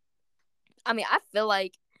 I mean, I feel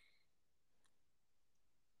like,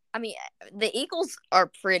 the Eagles are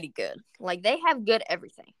pretty good. Like they have good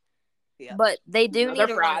everything. Yeah, but they do need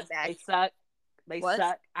a running back. They suck. They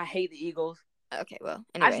suck. I hate the Eagles. Okay, well,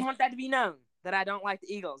 anyway. I just want that to be known that I don't like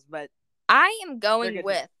the Eagles, but I am going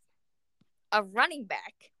with a running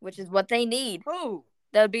back, which is what they need. Who?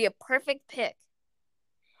 That would be a perfect pick.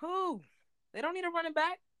 Who? They don't need a running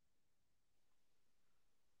back?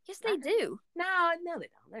 Yes, they do. No, they don't.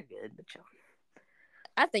 They're good. They're chilling.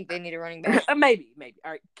 I think they need a running back. Maybe.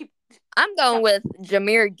 All right, I'm going with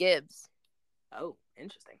Jahmyr Gibbs. Oh,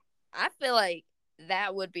 interesting. I feel like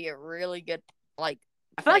that would be a really good, I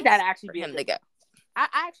feel like that actually be him to go. I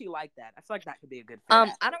actually like that. I feel like that could be a good fit.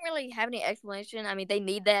 I don't really have any explanation. I mean, they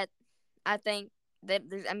need that. I think that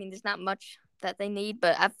there's not much that they need,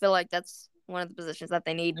 but I feel like that's one of the positions that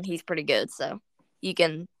they need, and he's pretty good. So you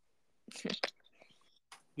can.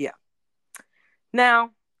 Yeah.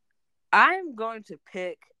 Now, I'm going to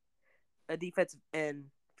pick a defensive end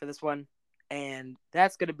for this one, and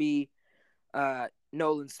that's going to be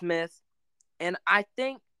Nolan Smith. And I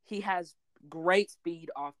think he has great speed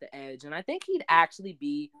off the edge, and I think he'd actually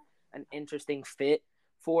be an interesting fit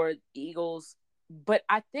for Eagles. But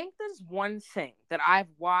I think there's one thing that I've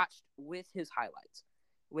watched with his highlights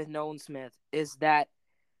with Nolan Smith is that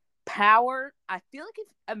power. I feel like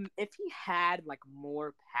if he had like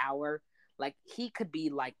more power, like he could be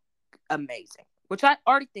like amazing, which I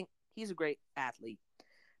already think he's a great athlete.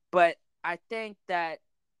 But I think that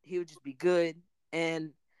he would just be good,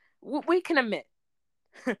 and we can admit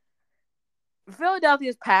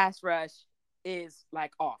Philadelphia's pass rush is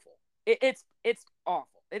like awful. It's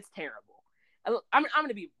awful. It's terrible. I'm going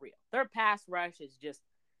to be real. Their pass rush is just,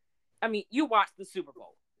 you watch the Super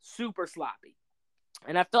Bowl, super sloppy.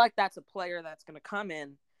 And I feel like that's a player that's going to come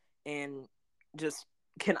in and just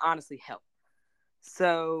can honestly help.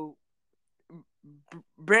 So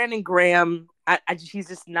Brandon Graham, he's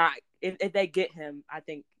just not, if they get him, I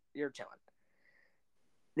think you're chilling.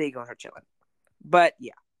 The Eagles are chilling. But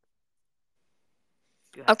yeah.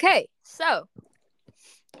 Okay, so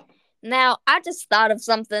now I just thought of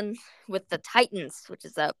something with the Titans, which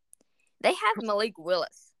is up. They have Malik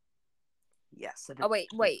Willis. Yes. Oh wait.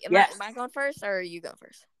 Am I going first, or are you going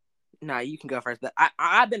first? No, you can go first. But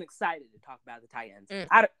I've been excited to talk about the Titans.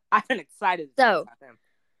 I've been excited to talk about them.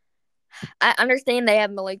 I understand they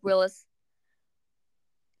have Malik Willis.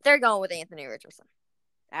 They're going with Anthony Richardson.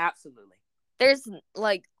 Absolutely. There's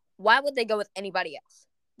why would they go with anybody else?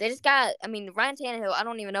 They just got, Ryan Tannehill, I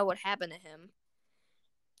don't even know what happened to him.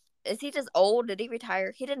 Is he just old? Did he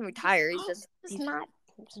retire? He didn't retire. He's just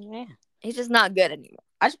not good anymore.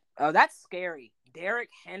 That's scary. Derrick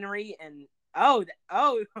Henry and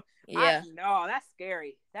yeah. No, that's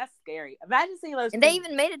scary. That's scary. Imagine seeing those. And they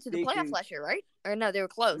even made it to the playoffs last year, right? Or no, they were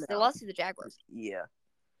close. No. They lost to the Jaguars. Yeah.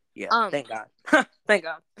 Thank God. Thank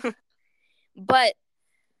God. But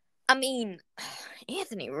Anthony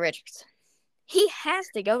Richardson. He has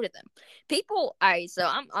to go to them. People, so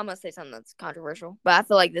I'm gonna say something that's controversial, but I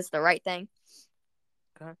feel like this is the right thing.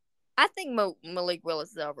 Okay. I think Malik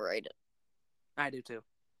Willis is overrated. I do too.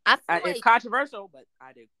 It's controversial, but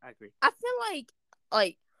I do. I agree. I feel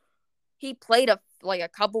like he played a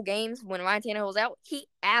couple games when Ryan Tannehill was out. He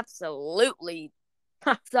absolutely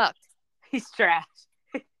sucked. He's trash.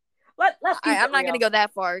 I'm not gonna go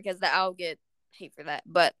that far because I'll get hate for that,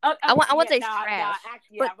 but Okay, I want yeah, to say he's nah, trash,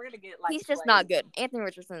 actually, yeah, but we're gonna get he's just players. not good. Anthony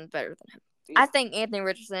Richardson is better than him. Yeah. I think Anthony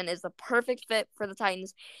Richardson is the perfect fit for the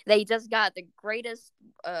Titans. They just got the greatest.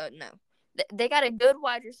 No, they got a good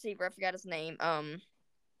wide receiver. I forgot his name.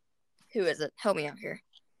 Who is it? Help me out here.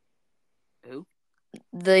 Who?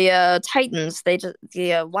 The Titans. They just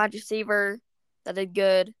the wide receiver that did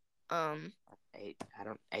good. I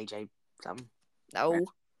don't AJ something. No.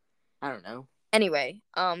 I don't know. Anyway,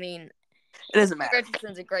 I mean, it doesn't matter.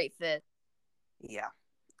 Richardson's a great fit. Yeah.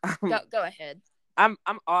 Go ahead. I'm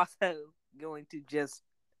also going to just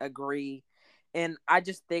agree, and I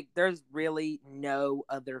just think there's really no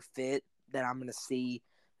other fit that I'm going to see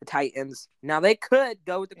the Titans. Now they could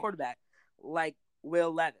go with the quarterback like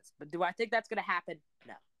Will Levis, but do I think that's going to happen?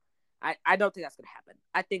 No. I don't think that's going to happen.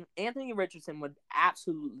 I think Anthony Richardson would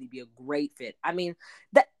absolutely be a great fit. I mean,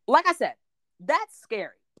 that like I said, that's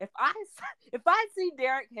scary. If I see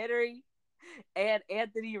Derrick Henry and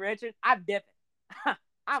Anthony Richardson, I'm dipping.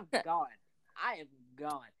 I'm gone. I am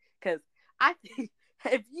gone because I think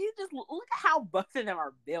if you just look at how both of them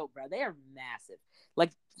are built, bro, they are massive, like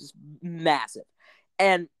just massive.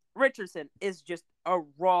 And Richardson is just a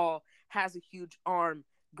raw, has a huge arm,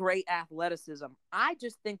 great athleticism. I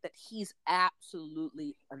just think that he's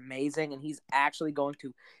absolutely amazing, and he's actually going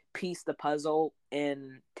to piece the puzzle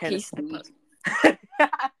in Tennessee.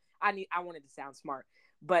 I wanted to sound smart,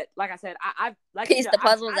 but like I said, I like piece the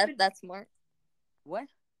puzzle. That's smart. What?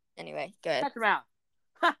 Anyway, go ahead. Shut your mouth.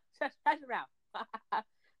 Shut your mouth.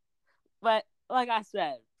 But like I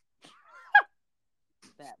said,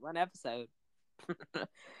 that one episode.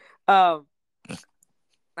 I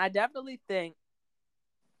definitely think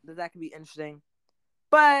that could be interesting.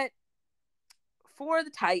 But for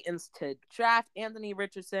the Titans to draft Anthony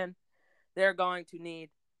Richardson, they're going to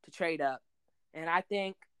need to trade up. And I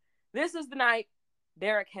think this is the night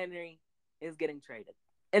Derrick Henry is getting traded.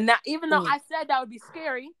 And now, even though I said that would be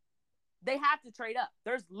scary, they have to trade up.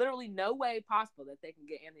 There's literally no way possible that they can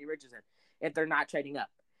get Anthony Richardson if they're not trading up.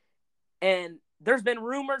 And there's been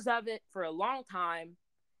rumors of it for a long time.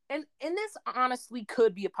 And this honestly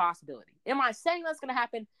could be a possibility. Am I saying that's going to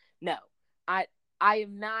happen? No. I'm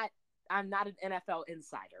not an NFL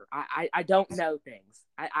insider. I don't know things.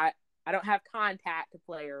 I don't have contact to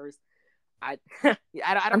players. I don't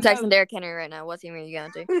I'm texting Derrick Henry right now. What team are you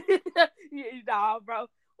going to? Nah, bro.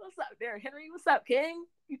 What's up, Derrick Henry? What's up, King?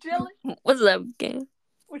 You chilling? What's up, King?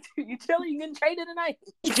 You chilling? You getting traded tonight?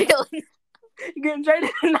 You chilling? You getting traded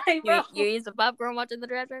tonight, bro? You eating some popcorn watching the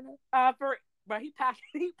draft right now? Bro, he's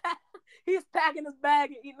packing his bag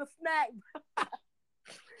and eating a snack.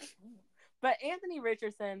 But Anthony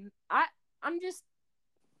Richardson, I'm just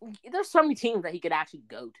there's so many teams that he could actually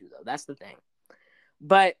go to though. That's the thing.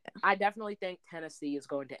 But I definitely think Tennessee is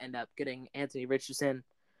going to end up getting Anthony Richardson.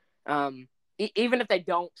 Even if they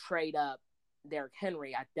don't trade up Derrick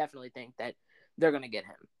Henry, I definitely think that they're going to get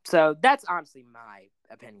him. So that's honestly my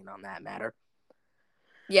opinion on that matter.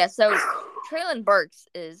 Yeah, so Treylon Burks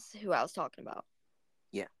is who I was talking about.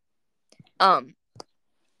 Yeah.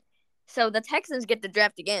 So the Texans get the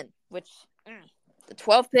draft again, which the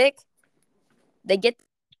 12th pick, they get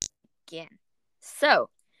again. So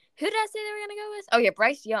who did I say they were going to go with? Oh, yeah,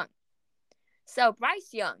 Bryce Young. So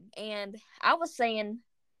Bryce Young, and I was saying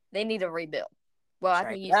they need a rebuild. Well, I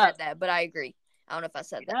think you said that, but I agree. I don't know if I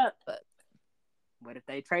said that, but what if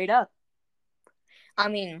they trade up? I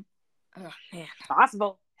mean, oh man,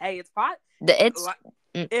 possible. Hey, it's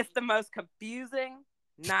it's the most confusing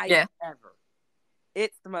night ever.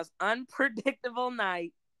 It's the most unpredictable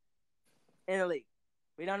night in the league.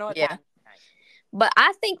 We don't know what's happening tonight. But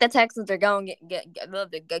I think the Texans are going to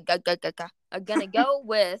go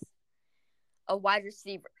with a wide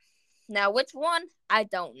receiver. Now, which one? I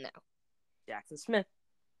don't know. Jackson Smith.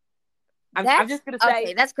 I'm just going to say.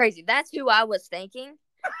 Okay, that's crazy. That's who I was thinking.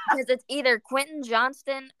 Because it's either Quentin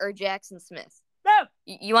Johnston or Jackson Smith. No.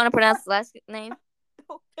 You want to pronounce the last name?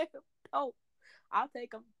 Don't take him. Don't. I'll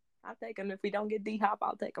take him. If we don't get D-Hop,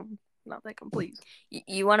 I'll take him. Please.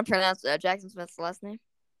 You want to pronounce Jackson Smith's last name?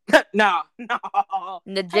 No.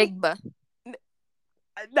 Najigba. All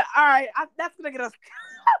right, that's going to get us.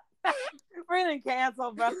 We're going to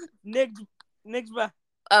cancel, bro. Nigba.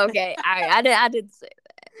 Okay, all right. I didn't say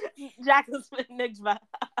that. Jackson Smith Nigba.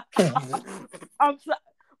 I'm sorry.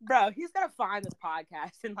 Bro, he's going to find this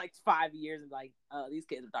podcast in like 5 years and like, oh, these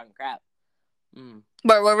kids are talking crap.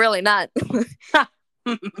 But we're really not.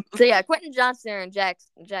 So, yeah, Quentin Johnston and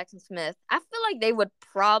Jackson Smith. I feel like they would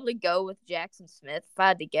probably go with Jackson Smith if I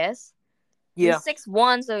had to guess. Yeah. He's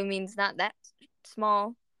 6'1", so he means not that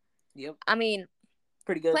small. Yep. I mean,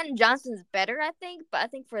 pretty good. Quentin Johnston's better, I think, but I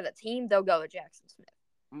think for the team, they'll go with Jackson Smith.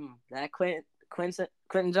 That Quentin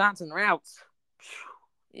Quentin Johnson routes.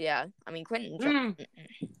 Yeah, I mean Quentin.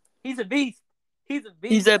 He's a beast. He's a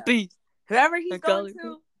beast. He's a beast. Whoever he's going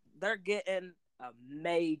to, they're getting a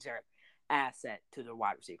major asset to the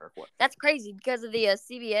wide receiver corps. That's crazy because of the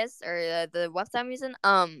CBS or the website I'm using.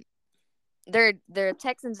 Their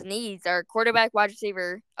Texans' needs are quarterback, wide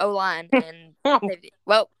receiver, O line, and safety.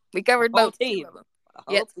 Well, we covered both team. of them. A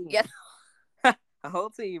whole team. Yep. A whole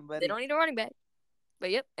team, buddy. They don't need a running back, but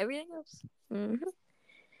yep, everything else.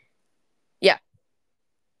 Yeah,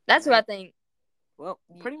 that's what I think. Well,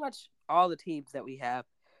 pretty much all the teams that we have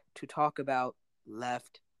to talk about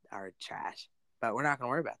left are trash, but we're not gonna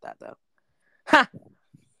worry about that though.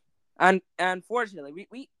 Unfortunately,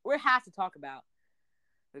 we have to talk about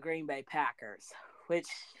the Green Bay Packers. Which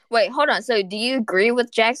wait, hold on. So, do you agree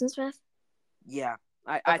with Jackson Smith? Yeah,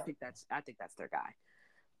 I think that's their guy.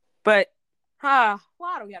 But why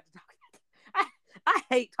do we have to talk about? I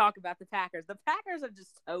hate talking about the Packers. The Packers are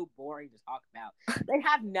just so boring to talk about. They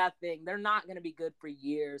have nothing. They're not going to be good for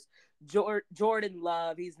years. Jordan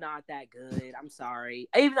Love, he's not that good. I'm sorry.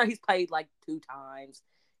 Even though he's played like 2 times,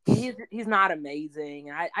 he's not amazing.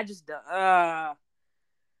 And I just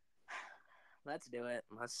let's do it.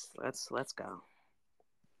 Let's go.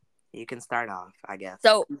 You can start off, I guess.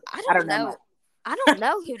 So I don't know. I don't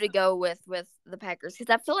know who to go with the Packers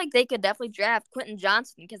because I feel like they could definitely draft Quentin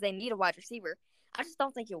Johnson because they need a wide receiver. I just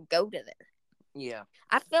don't think he'll go to there. Yeah.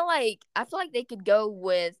 I feel like they could go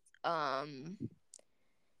with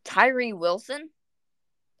Tyree Wilson.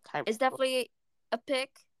 Is definitely a pick,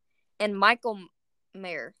 and Michael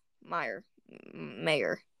Mayer. I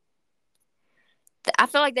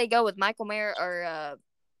feel like they go with Michael Mayer or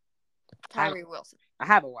Tyree Wilson. I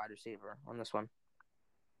have a wide receiver on this one.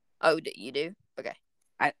 Oh, you do? Okay.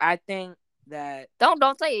 I think that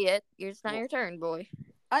don't say it yet. It's not your turn, boy.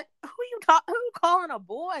 Who calling a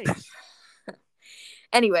boy?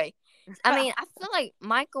 Anyway, I mean, I feel like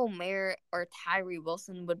Michael Mayer or Tyree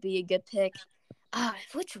Wilson would be a good pick.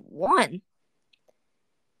 Which one?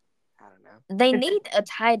 I don't know. They need a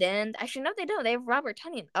tight end. Actually, no, they don't. They have Robert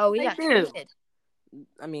Tonyan. Oh, he got traded.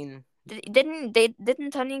 I mean, didn't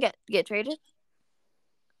Tonyan get traded?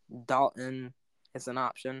 Dalton is an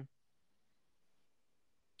option.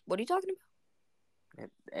 What are you talking about?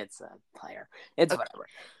 It's a player. It's okay. Whatever.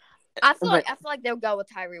 I feel like they'll go with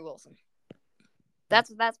Tyree Wilson. That's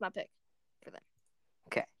my pick for them.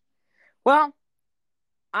 Okay. Well,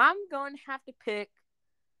 I'm going to have to pick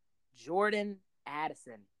Jordan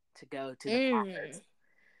Addison to go to the Packers.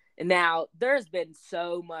 And now there's been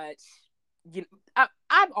so much.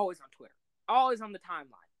 I'm always on Twitter, always on the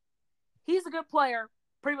timeline. He's a good player.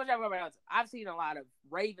 Pretty much everybody else. I've seen a lot of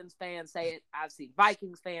Ravens fans say it. I've seen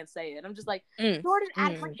Vikings fans say it. I'm just like, Jordan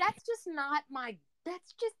Addison, like, that's just not my.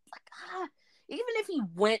 That's just like, even if he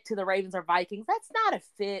went to the Ravens or Vikings, that's not a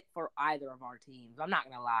fit for either of our teams. I'm not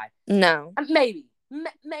gonna lie. No, maybe,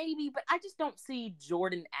 but I just don't see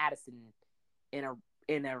Jordan Addison in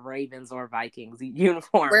a Ravens or Vikings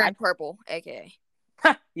uniform. Wearing purple, aka.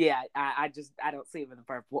 Yeah, I don't see him in the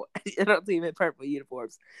purple. I don't see him in purple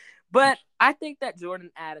uniforms. But I think that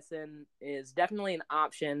Jordan Addison is definitely an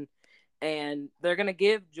option, and they're going to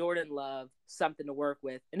give Jordan Love something to work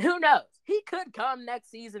with. And who knows? He could come next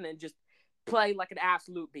season and just play like an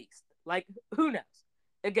absolute beast. Like, who knows?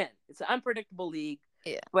 Again, it's an unpredictable league.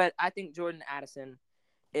 Yeah. But I think Jordan Addison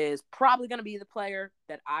is probably going to be the player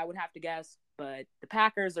that I would have to guess. But the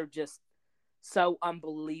Packers are just so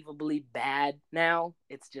unbelievably bad now.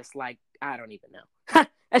 It's just like, I don't even know.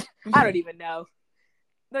 I don't even know.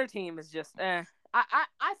 Their team is just I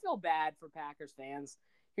feel bad for Packers fans.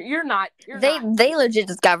 They legit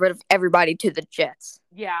just got rid of everybody to the Jets.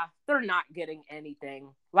 Yeah, they're not getting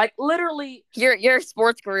anything. Like, literally, your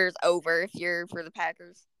sports career is over if you're for the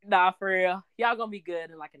Packers. Nah, for real. Y'all gonna be good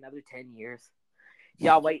in like another 10 years.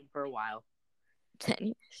 Y'all waiting for a while. 10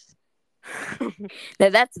 years. Now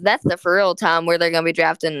that's the for real time where they're gonna be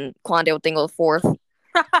drafting Quandale Dingle fourth.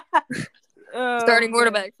 Starting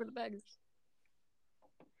quarterback for the Packers.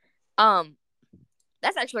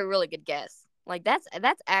 That's actually a really good guess. Like that's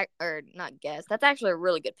not guess. That's actually a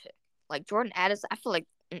really good pick. Like Jordan Addison, I feel like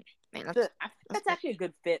man, that's actually a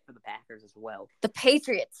good fit for the Packers as well. The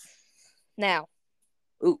Patriots. Now,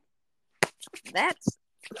 that's.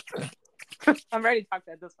 I'm ready to talk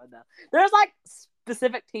about this one though. There's like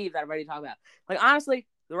specific teams that I'm ready to talk about. Like, honestly,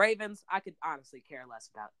 the Ravens, I could honestly care less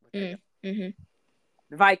about. The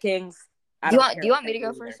Vikings. Do you want me to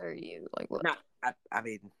go first, or are you like what? No, I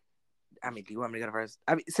mean, do you want me to go first?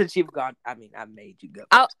 I mean, since you've gone, I made you go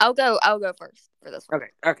first. I'll go first for this one.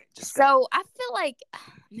 Okay. So I feel like,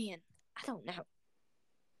 man, I don't know.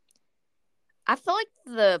 I feel like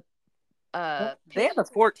They have the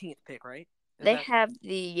 14th pick, right? They have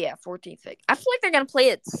the 14th pick. I feel like they're gonna play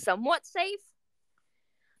it somewhat safe,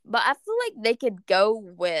 but I feel like they could go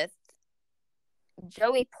with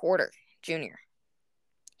Joey Porter Jr.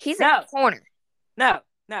 He's a corner. No,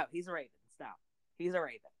 he's a Raven. Stop. He's a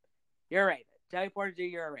Raven. You're a Raven. Joey Porter Jr.,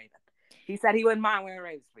 you're a Raven. He said he wouldn't mind wearing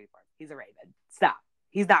Ravens for you. He's a Raven. Stop.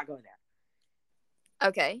 He's not going there.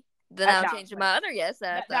 Okay. Then I'll change my other guess.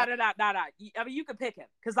 No. I mean, you can pick him.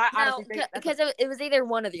 Because I honestly think... Because it was either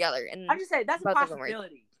one or the other. And I'm just saying, that's a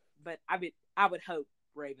possibility. But I mean, I would hope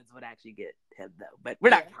Ravens would actually get him, though. But we're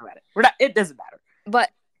not going to talk about it. It doesn't matter. But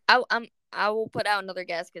I will put out another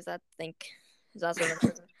guess because I think is also another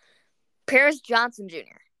person. Paris Johnson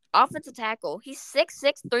Jr., offensive tackle. He's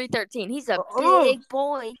 6'6", 313. He's a big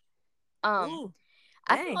boy. I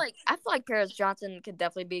feel like Paris Johnson could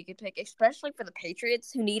definitely be a good pick, especially for the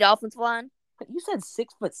Patriots who need offensive line. You said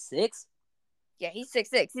 6'6"? Yeah, he's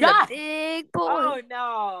 6'6". He's a big boy.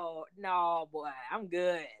 Oh no, boy, I'm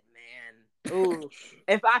good, man. Ooh,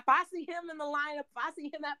 if I see him in the lineup, if I see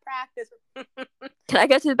him at practice, can I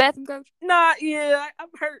go to the bathroom, Coach? Nah, yeah, I'm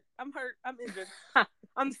hurt. I'm injured.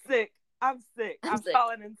 I'm sick. I'm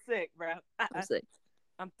calling in sick, bro. I'm sick.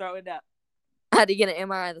 I'm throwing up. I had to get an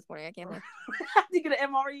MRI this morning. I can't believe. I had to get an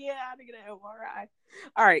MRI. Yeah, I had to get an MRI.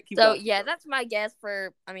 All right, keep going. So, that's my guess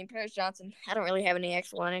for, Paris Johnson. I don't really have any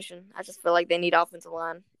explanation. I just feel like they need offensive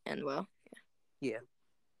line. And, well, yeah.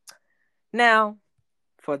 Now,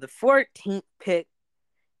 for the 14th pick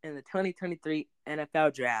in the 2023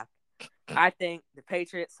 NFL Draft, I think the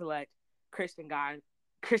Patriots select Christian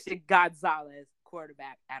Gonzalez,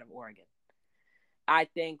 quarterback out of Oregon. I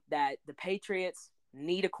think that the Patriots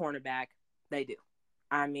need a cornerback. They do.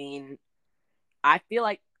 I mean, I feel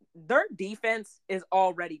like their defense is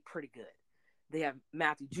already pretty good. They have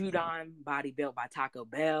Matthew Judon, body built by Taco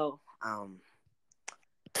Bell.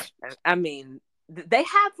 I mean, they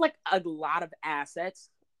have like a lot of assets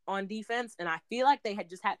on defense, and I feel like I feel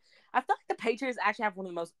like the Patriots actually have one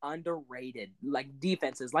of the most underrated like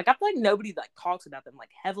defenses. Like I feel like nobody like talks about them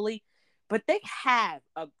like heavily, but they have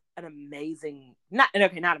an amazing, not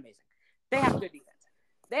amazing. They have good defense.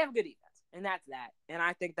 And that's that. And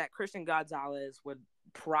I think that Christian Gonzalez would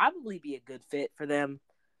probably be a good fit for them.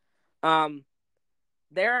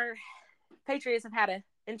 Their Patriots have had an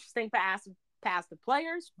interesting past of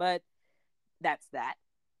players, but that's that.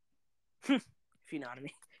 If you know what I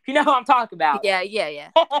mean. If you know who I'm talking about. Yeah.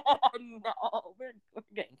 No, we're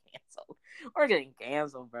getting canceled. We're getting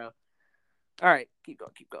canceled, bro. All right, keep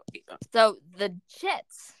going. So the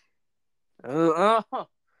Jets.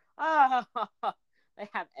 They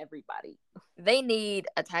have everybody. They need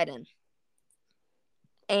a tight end.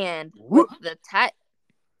 And with the tight...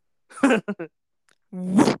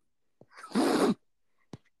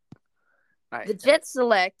 The Jets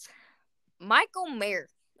select Michael Mayer.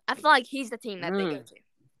 I feel like he's the team that they go to.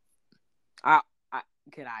 I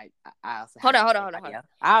also hold on.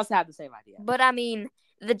 I also have the same idea. But I mean,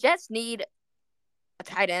 the Jets need a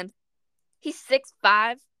tight end. He's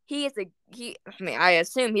 6'5". I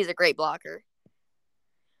assume he's a great blocker.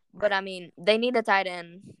 But I mean, they need a tight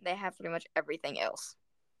end. They have pretty much everything else.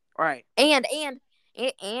 Right. And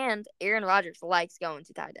Aaron Rodgers likes going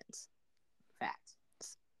to tight ends. Facts.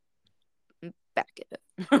 Back it up.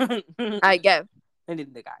 All right, go. I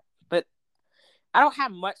need the guy. But I don't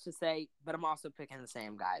have much to say, but I'm also picking the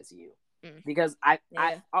same guy as you. Because I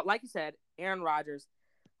like you said, Aaron Rodgers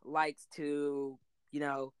likes to,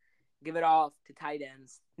 give it off to tight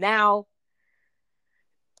ends. Now,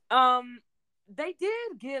 they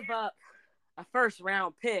did give up a first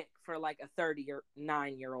round pick for like a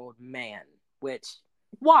 39-year-old man, which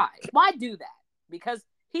why do that? Because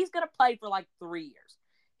he's going to play for like 3 years.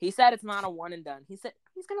 He said it's not a one and done. He said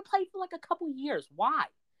he's going to play for like a couple years. Why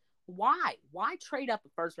trade up a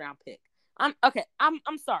first round pick? I'm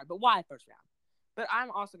sorry, but why first round? But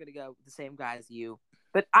I'm also going to go with the same guy as you.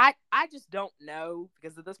 But I just don't know,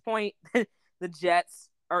 because at this point the Jets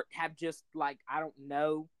have just like, I don't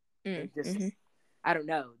know. I don't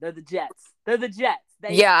know. They're the Jets. They'll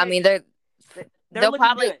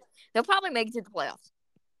probably make it to the playoffs.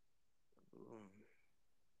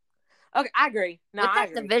 Okay, I agree. No, with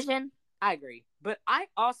that division, I agree. But I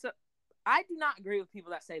do not agree with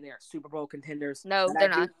people that say they are Super Bowl contenders. No, they're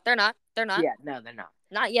not. They're not. Yeah, no, they're not.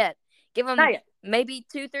 Not yet. Give them maybe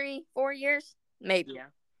 2, 3, 4 years, maybe. Yeah.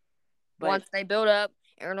 But once they build up,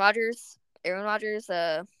 Aaron Rodgers,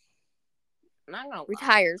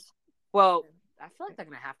 retires. Well, I feel like they're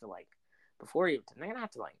gonna have to they're gonna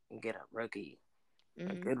have to get a rookie,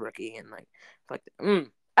 a good rookie, and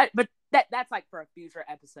but that's like for a future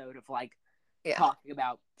episode of Yeah. talking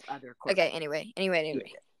about other quarterbacks. Okay. Anyway. Yeah. All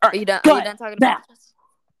Are right, you done? go Are you ahead. done talking Now, about this?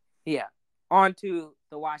 yeah, on to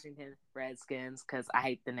the Washington Redskins because I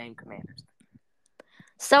hate the name Commanders.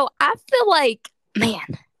 So I feel like,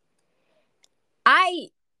 man, I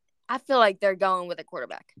feel like they're going with a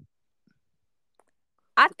quarterback.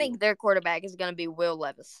 I think their quarterback is going to be Will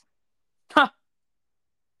Levis. Huh.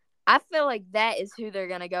 I feel like that is who they're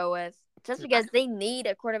going to go with. Just because they need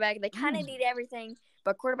a quarterback. They kind of need everything,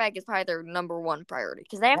 but quarterback is probably their number one priority.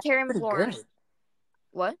 Because they have Terry McLaurin. Good.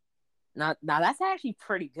 What? Now that's actually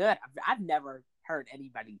pretty good. I've never heard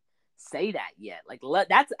anybody say that yet. Like,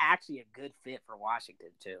 that's actually a good fit for Washington,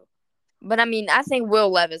 too. But, I mean, I think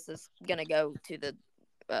Will Levis is going to go to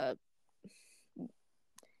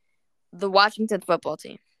the Washington football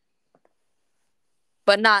team.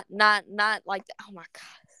 But not like, oh, my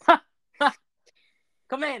God.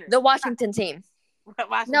 Commanders. The Washington team.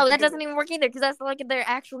 Washington No, that doesn't even work either because that's like their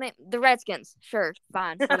actual name. The Redskins. Sure,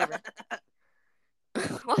 fine, whatever.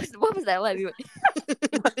 what was that?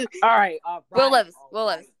 All right. Will Levis. All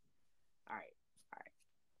right.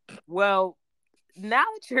 Well, now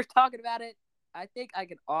that you're talking about it, I think I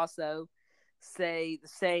can also say the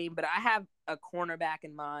same, but I have a cornerback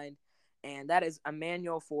in mind, and that is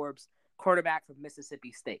Emmanuel Forbes, quarterback from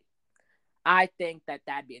Mississippi State. I think that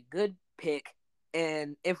that'd be a good pick.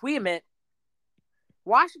 And if we admit,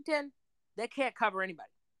 Washington, they can't cover anybody.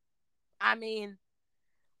 I mean,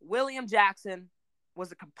 William Jackson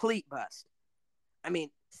was a complete bust. I mean,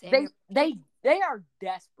 they are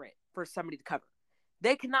desperate for somebody to cover.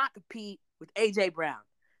 They cannot compete with A.J. Brown,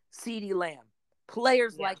 CeeDee Lamb,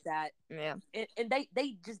 players like that. Yeah. And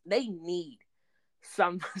they need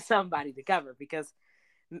somebody to cover because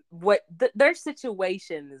their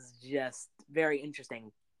situation is just very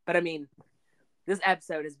interesting. But I mean, this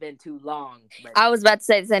episode has been too long. But... I was about to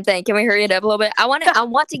say the same thing. Can we hurry it up a little bit? I want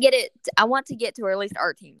to get it. I want to get to at least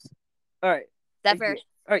our teams. All right. That fair? Yeah.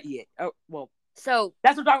 All right. Yeah. Oh well. So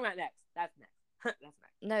that's what we're talking about next. That's next. That's next.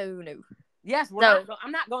 No. Yes,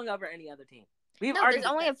 I'm not going over any other team. There's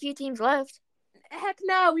only a few teams left. Heck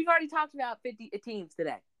no, we've already talked about 50 teams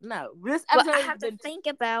today. No, this episode. I have to think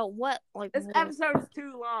about this episode is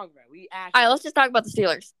too long, bro. All right, let's just talk about the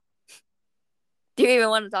Steelers. Do you even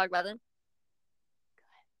want to talk about them?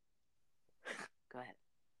 Go ahead.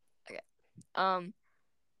 Okay.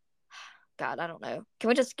 God, I don't know. Can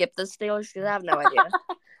we just skip the Steelers? Because I have no idea.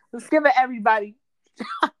 Let's skip it, everybody.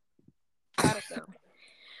 I don't know.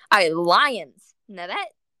 All right, Lions. Now that,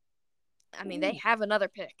 I mean, they have another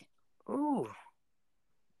pick. Ooh.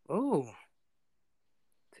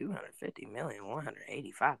 250 million,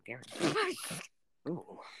 185 guaranteed.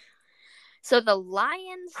 Ooh. So the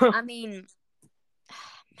Lions, I mean,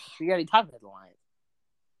 we already talked about the Lions.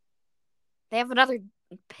 They have another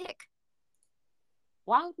pick.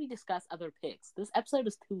 Why would we discuss other picks? This episode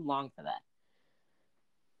is too long for that.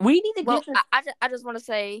 We need to get this. I just want to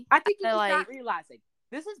say. I think you're not realizing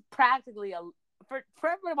this is practically for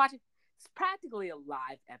everybody watching. It's practically a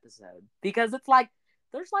live episode because it's like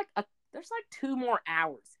there's like 2 more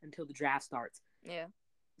hours until the draft starts. Yeah.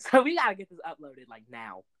 So we gotta get this uploaded like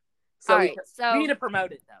now. So we need to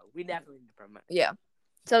promote it though. We definitely need to promote it. Yeah.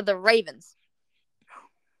 So the Ravens.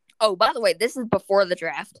 Oh, by the way, this is before the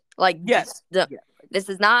draft. Like, yes. This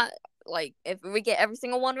is not, like, if we get every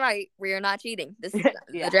single one right, we are not cheating. This is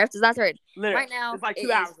the draft is not started. Literally, right now, it's like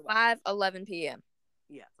 2 hours away. 5:11 p.m.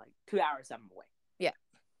 Yeah, it's like 2 hours, 7 away. Yeah.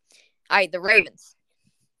 All right, the Ravens.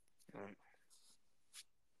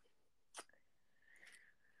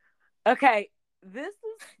 Okay, this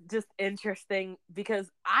is just interesting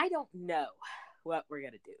because I don't know what we're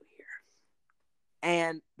going to do here.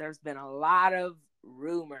 And there's been a lot of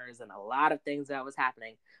rumors and a lot of things that was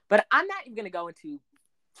happening. But I'm not even going to go into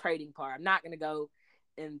trading part. I'm not going to go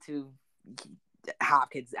into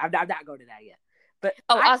Hopkins. I'm not going to that yet. But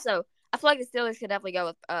also, I feel like the Steelers could definitely go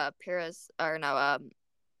with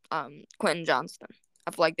Quentin Johnston.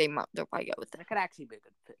 I feel like they'll probably go with that. That could actually be a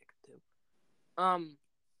good pick too.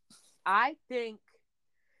 I think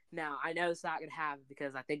now I know it's not going to happen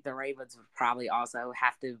because I think the Ravens would probably also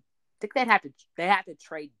have to. I think they have to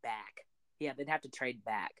trade back. Yeah, they'd have to trade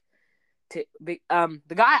back. The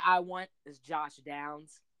guy I want is Josh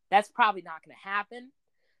Downs. That's probably not going to happen,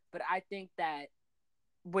 but I think that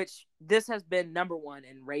which this has been number 1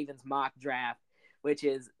 in Ravens mock draft, which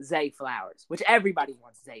is Zay Flowers, which everybody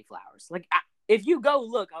wants Zay Flowers. Like if you go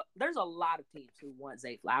look, there's a lot of teams who want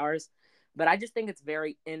Zay Flowers, but I just think it's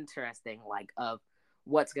very interesting, like of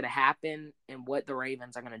what's going to happen and what the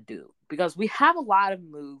Ravens are going to do because we have a lot of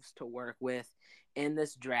moves to work with in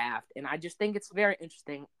this draft, and I just think it's very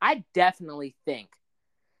interesting. I definitely think,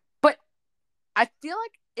 but I feel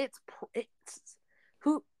like it's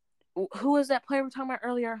who was that player we were talking about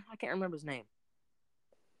earlier? I can't remember his name.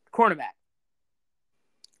 Cornerback.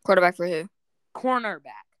 Quarterback for who?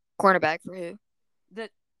 Cornerback. Cornerback for who?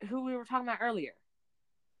 Who we were talking about earlier.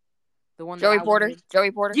 The one Joey that Porter. Joey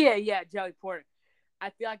Porter. Yeah, Joey Porter. I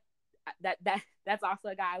feel like that's also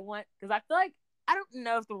a guy I want because I feel like I don't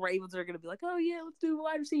know if the Ravens are going to be like, oh yeah, let's do a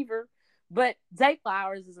wide receiver, but Zay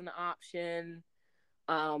Flowers is an option.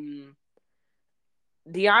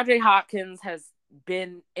 DeAndre Hopkins has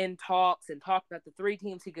been in talks and talked about the 3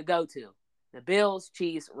 teams he could go to: the Bills,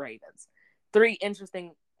 Chiefs, Ravens. 3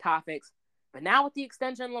 interesting topics, but now with the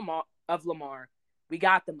extension of Lamar, we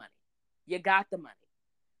got the money. You got the money.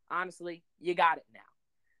 Honestly, you got it now.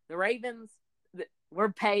 The Ravens,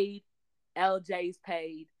 we're paid. LJ's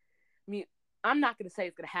paid. I mean, I'm not going to say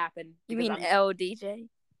it's going to happen. You mean LDJ?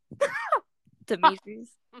 Demetrius?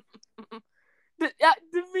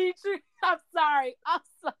 Demetrius. I'm sorry.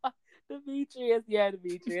 Demetrius. Yeah,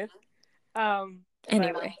 Demetrius.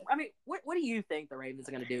 Anyway. But, I mean, what do you think the Ravens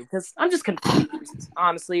are going to do? Because I'm just confused,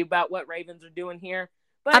 honestly, about what Ravens are doing here.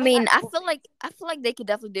 But I mean, I feel like they could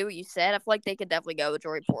definitely do what you said. I feel like they could definitely go with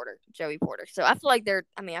Joey Porter. So I feel like they're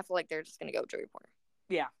just gonna go with Joey Porter.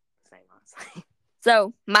 Yeah, same honestly.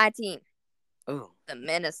 So my team, the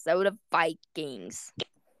Minnesota Vikings.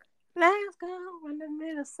 Let's go in the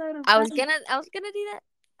Minnesota. I was gonna do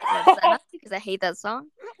that because I hate that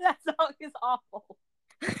song. That song is awful.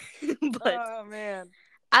 But oh man,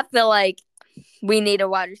 I feel like we need a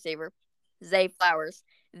wide receiver. Zay Flowers,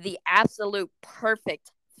 the absolute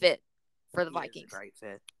perfect fit for the Vikings. Is a great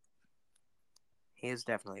fit. He is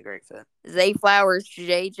definitely a great fit. Zay Flowers,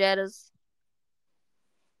 Jay Jettas.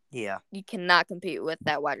 Yeah. You cannot compete with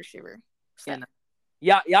that wide receiver. So.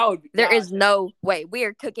 Yeah, y'all would. There is no way. We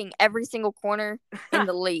are cooking every single corner in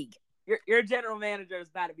the league. Your general manager is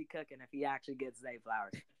about to be cooking if he actually gets Zay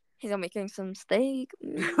Flowers. He's gonna be cooking some steak.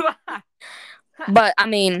 But I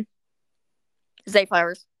mean, Zay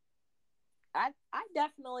Flowers. I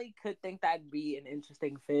definitely could think that'd be an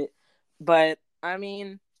interesting fit, but I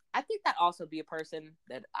mean, I think that'd also be a person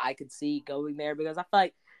that I could see going there because I feel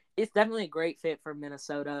like it's definitely a great fit for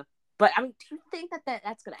Minnesota. But I mean, do you think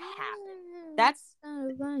that's gonna happen?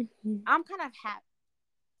 I'm kind of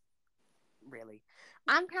really.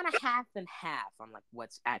 I'm kind of half and half on like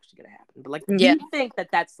what's actually gonna happen. But like, do you think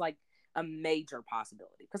that's like a major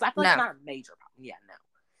possibility? Because I feel like it's not a major problem. Yeah, no.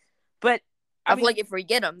 But I feel like if we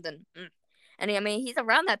get him, then. And I mean, he's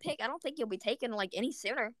around that pick. I don't think he'll be taken like any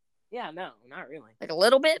sooner. Yeah, no, not really. Like a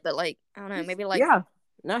little bit, but like I don't know, maybe like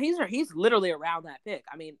No, he's literally around that pick.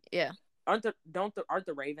 I mean, yeah. Aren't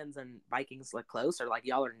the Ravens and Vikings like close or like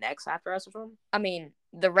y'all are next after us or something? I mean,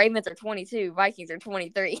 the Ravens are 22, Vikings are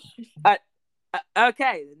 23.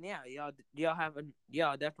 Okay, then yeah,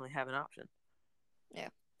 y'all definitely have an option. Yeah.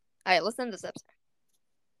 All right, let's end this episode.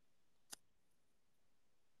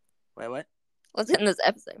 Wait, what? Let's end this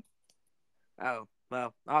episode. Oh,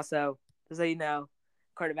 well, also, just so you know,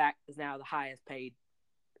 quarterback is now the highest paid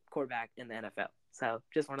quarterback in the NFL. So,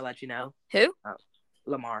 just want to let you know. Who?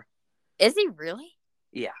 Lamar. Is he really?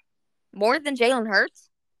 Yeah. More than Jalen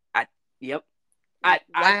Hurts? Yep.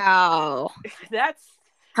 Wow. That's...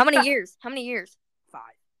 How many years? 5.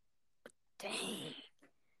 Dang.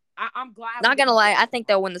 I'm glad. Not gonna lie, I think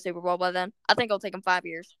they'll win the Super Bowl by then. I think it'll take them 5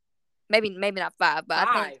 years. Maybe not 5, but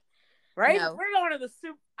 5. I think... Right? No. We're going to the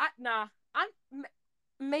Super...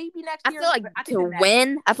 maybe next year. I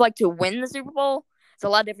feel like to win the Super Bowl, it's a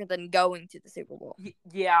lot different than going to the Super Bowl.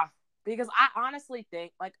 Yeah, because I honestly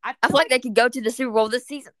think I feel like they could go to the Super Bowl this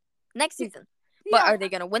season, next season. Yeah. But are they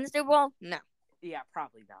going to win the Super Bowl? No. Yeah,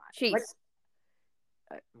 probably not. Chiefs.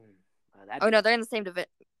 No, they're in the same division.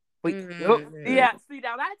 Yeah, see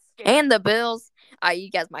now that's scary. And the Bills. You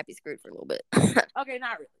guys might be screwed for a little bit. Okay,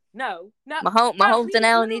 not really. No. Mahomes and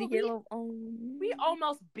Allen need to get a little. We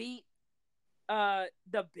almost beat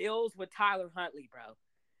the Bills with Tyler Huntley, bro.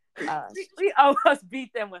 We almost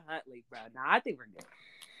beat them with Huntley, bro. Nah, I think we're good.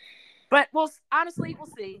 But honestly,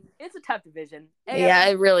 we'll see. It's a tough division. Yeah,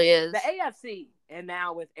 it really is. The AFC, and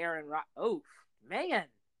now with Aaron Rodgers. Oh, man.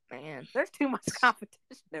 There's too much competition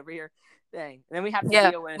over here. Dang. And then we have to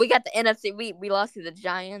deal with. We got the NFC. We lost to the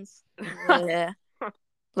Giants. Yeah.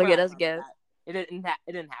 Look at us go. It didn't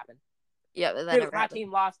happen. Yeah, that never happened. My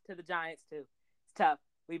team lost to the Giants too. It's tough.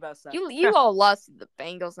 We both suck. You all lost to the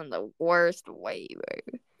Bengals in the worst way,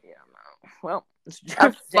 bro. Yeah, no. Well, it's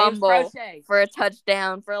a fumble for a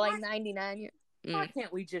touchdown for like 99 years. Why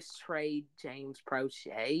can't we just trade James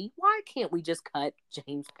Prochet? Why can't we just cut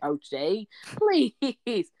James Prochet?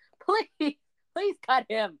 Please cut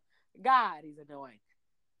him. God, he's annoying.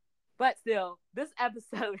 But still, this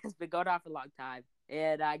episode has been going on for a long time,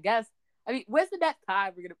 and I guess when's the next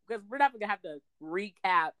time because we're not gonna have to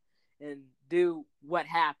recap and do what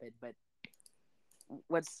happened, but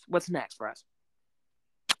what's next for us?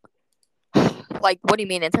 Like, what do you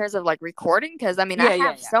mean in terms of like recording? Because I Yeah,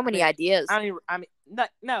 have so many ideas.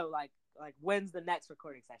 No, like when's the next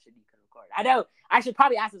recording session you can record? I know I should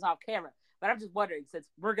probably ask this off camera, but I'm just wondering since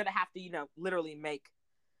we're gonna have to, literally make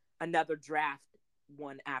another draft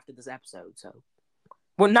one after this episode. So,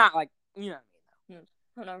 well, not like what I mean.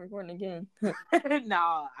 I'm not recording again.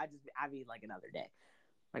 No, I mean like another day.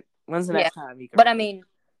 Like when's the Yeah, next time you can? but record?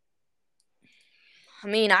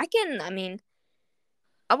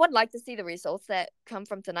 I would like to see the results that come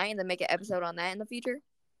from tonight and then make an episode on that in the future.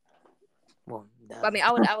 Well, no.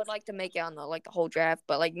 I would like to make it on the whole draft,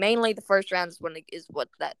 but like mainly the first round is what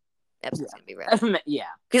that episode's gonna be around. Yeah,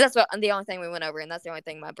 because that's the only thing we went over, and that's the only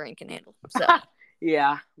thing my brain can handle. So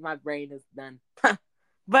yeah, my brain is done.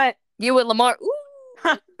 But you with Lamar,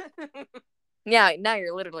 ooh. Yeah, now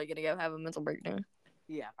you're literally gonna go have a mental breakdown.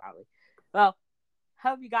 Yeah, probably. Well,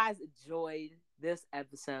 hope you guys enjoyed this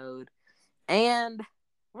episode, and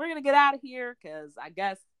we're gonna get out of here because I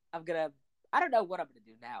guess I don't know what I'm gonna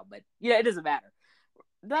do now, but it doesn't matter.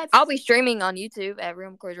 I'll be streaming on YouTube at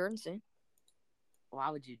Real McCoy Jordan soon.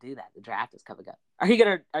 Why would you do that? The draft is coming up. Are you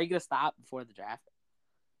gonna stop before the draft?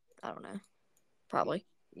 I don't know. Probably.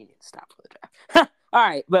 You need to stop before the draft. All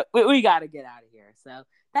right, but we gotta get out of here. So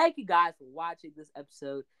thank you guys for watching this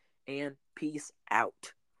episode, and peace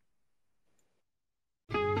out.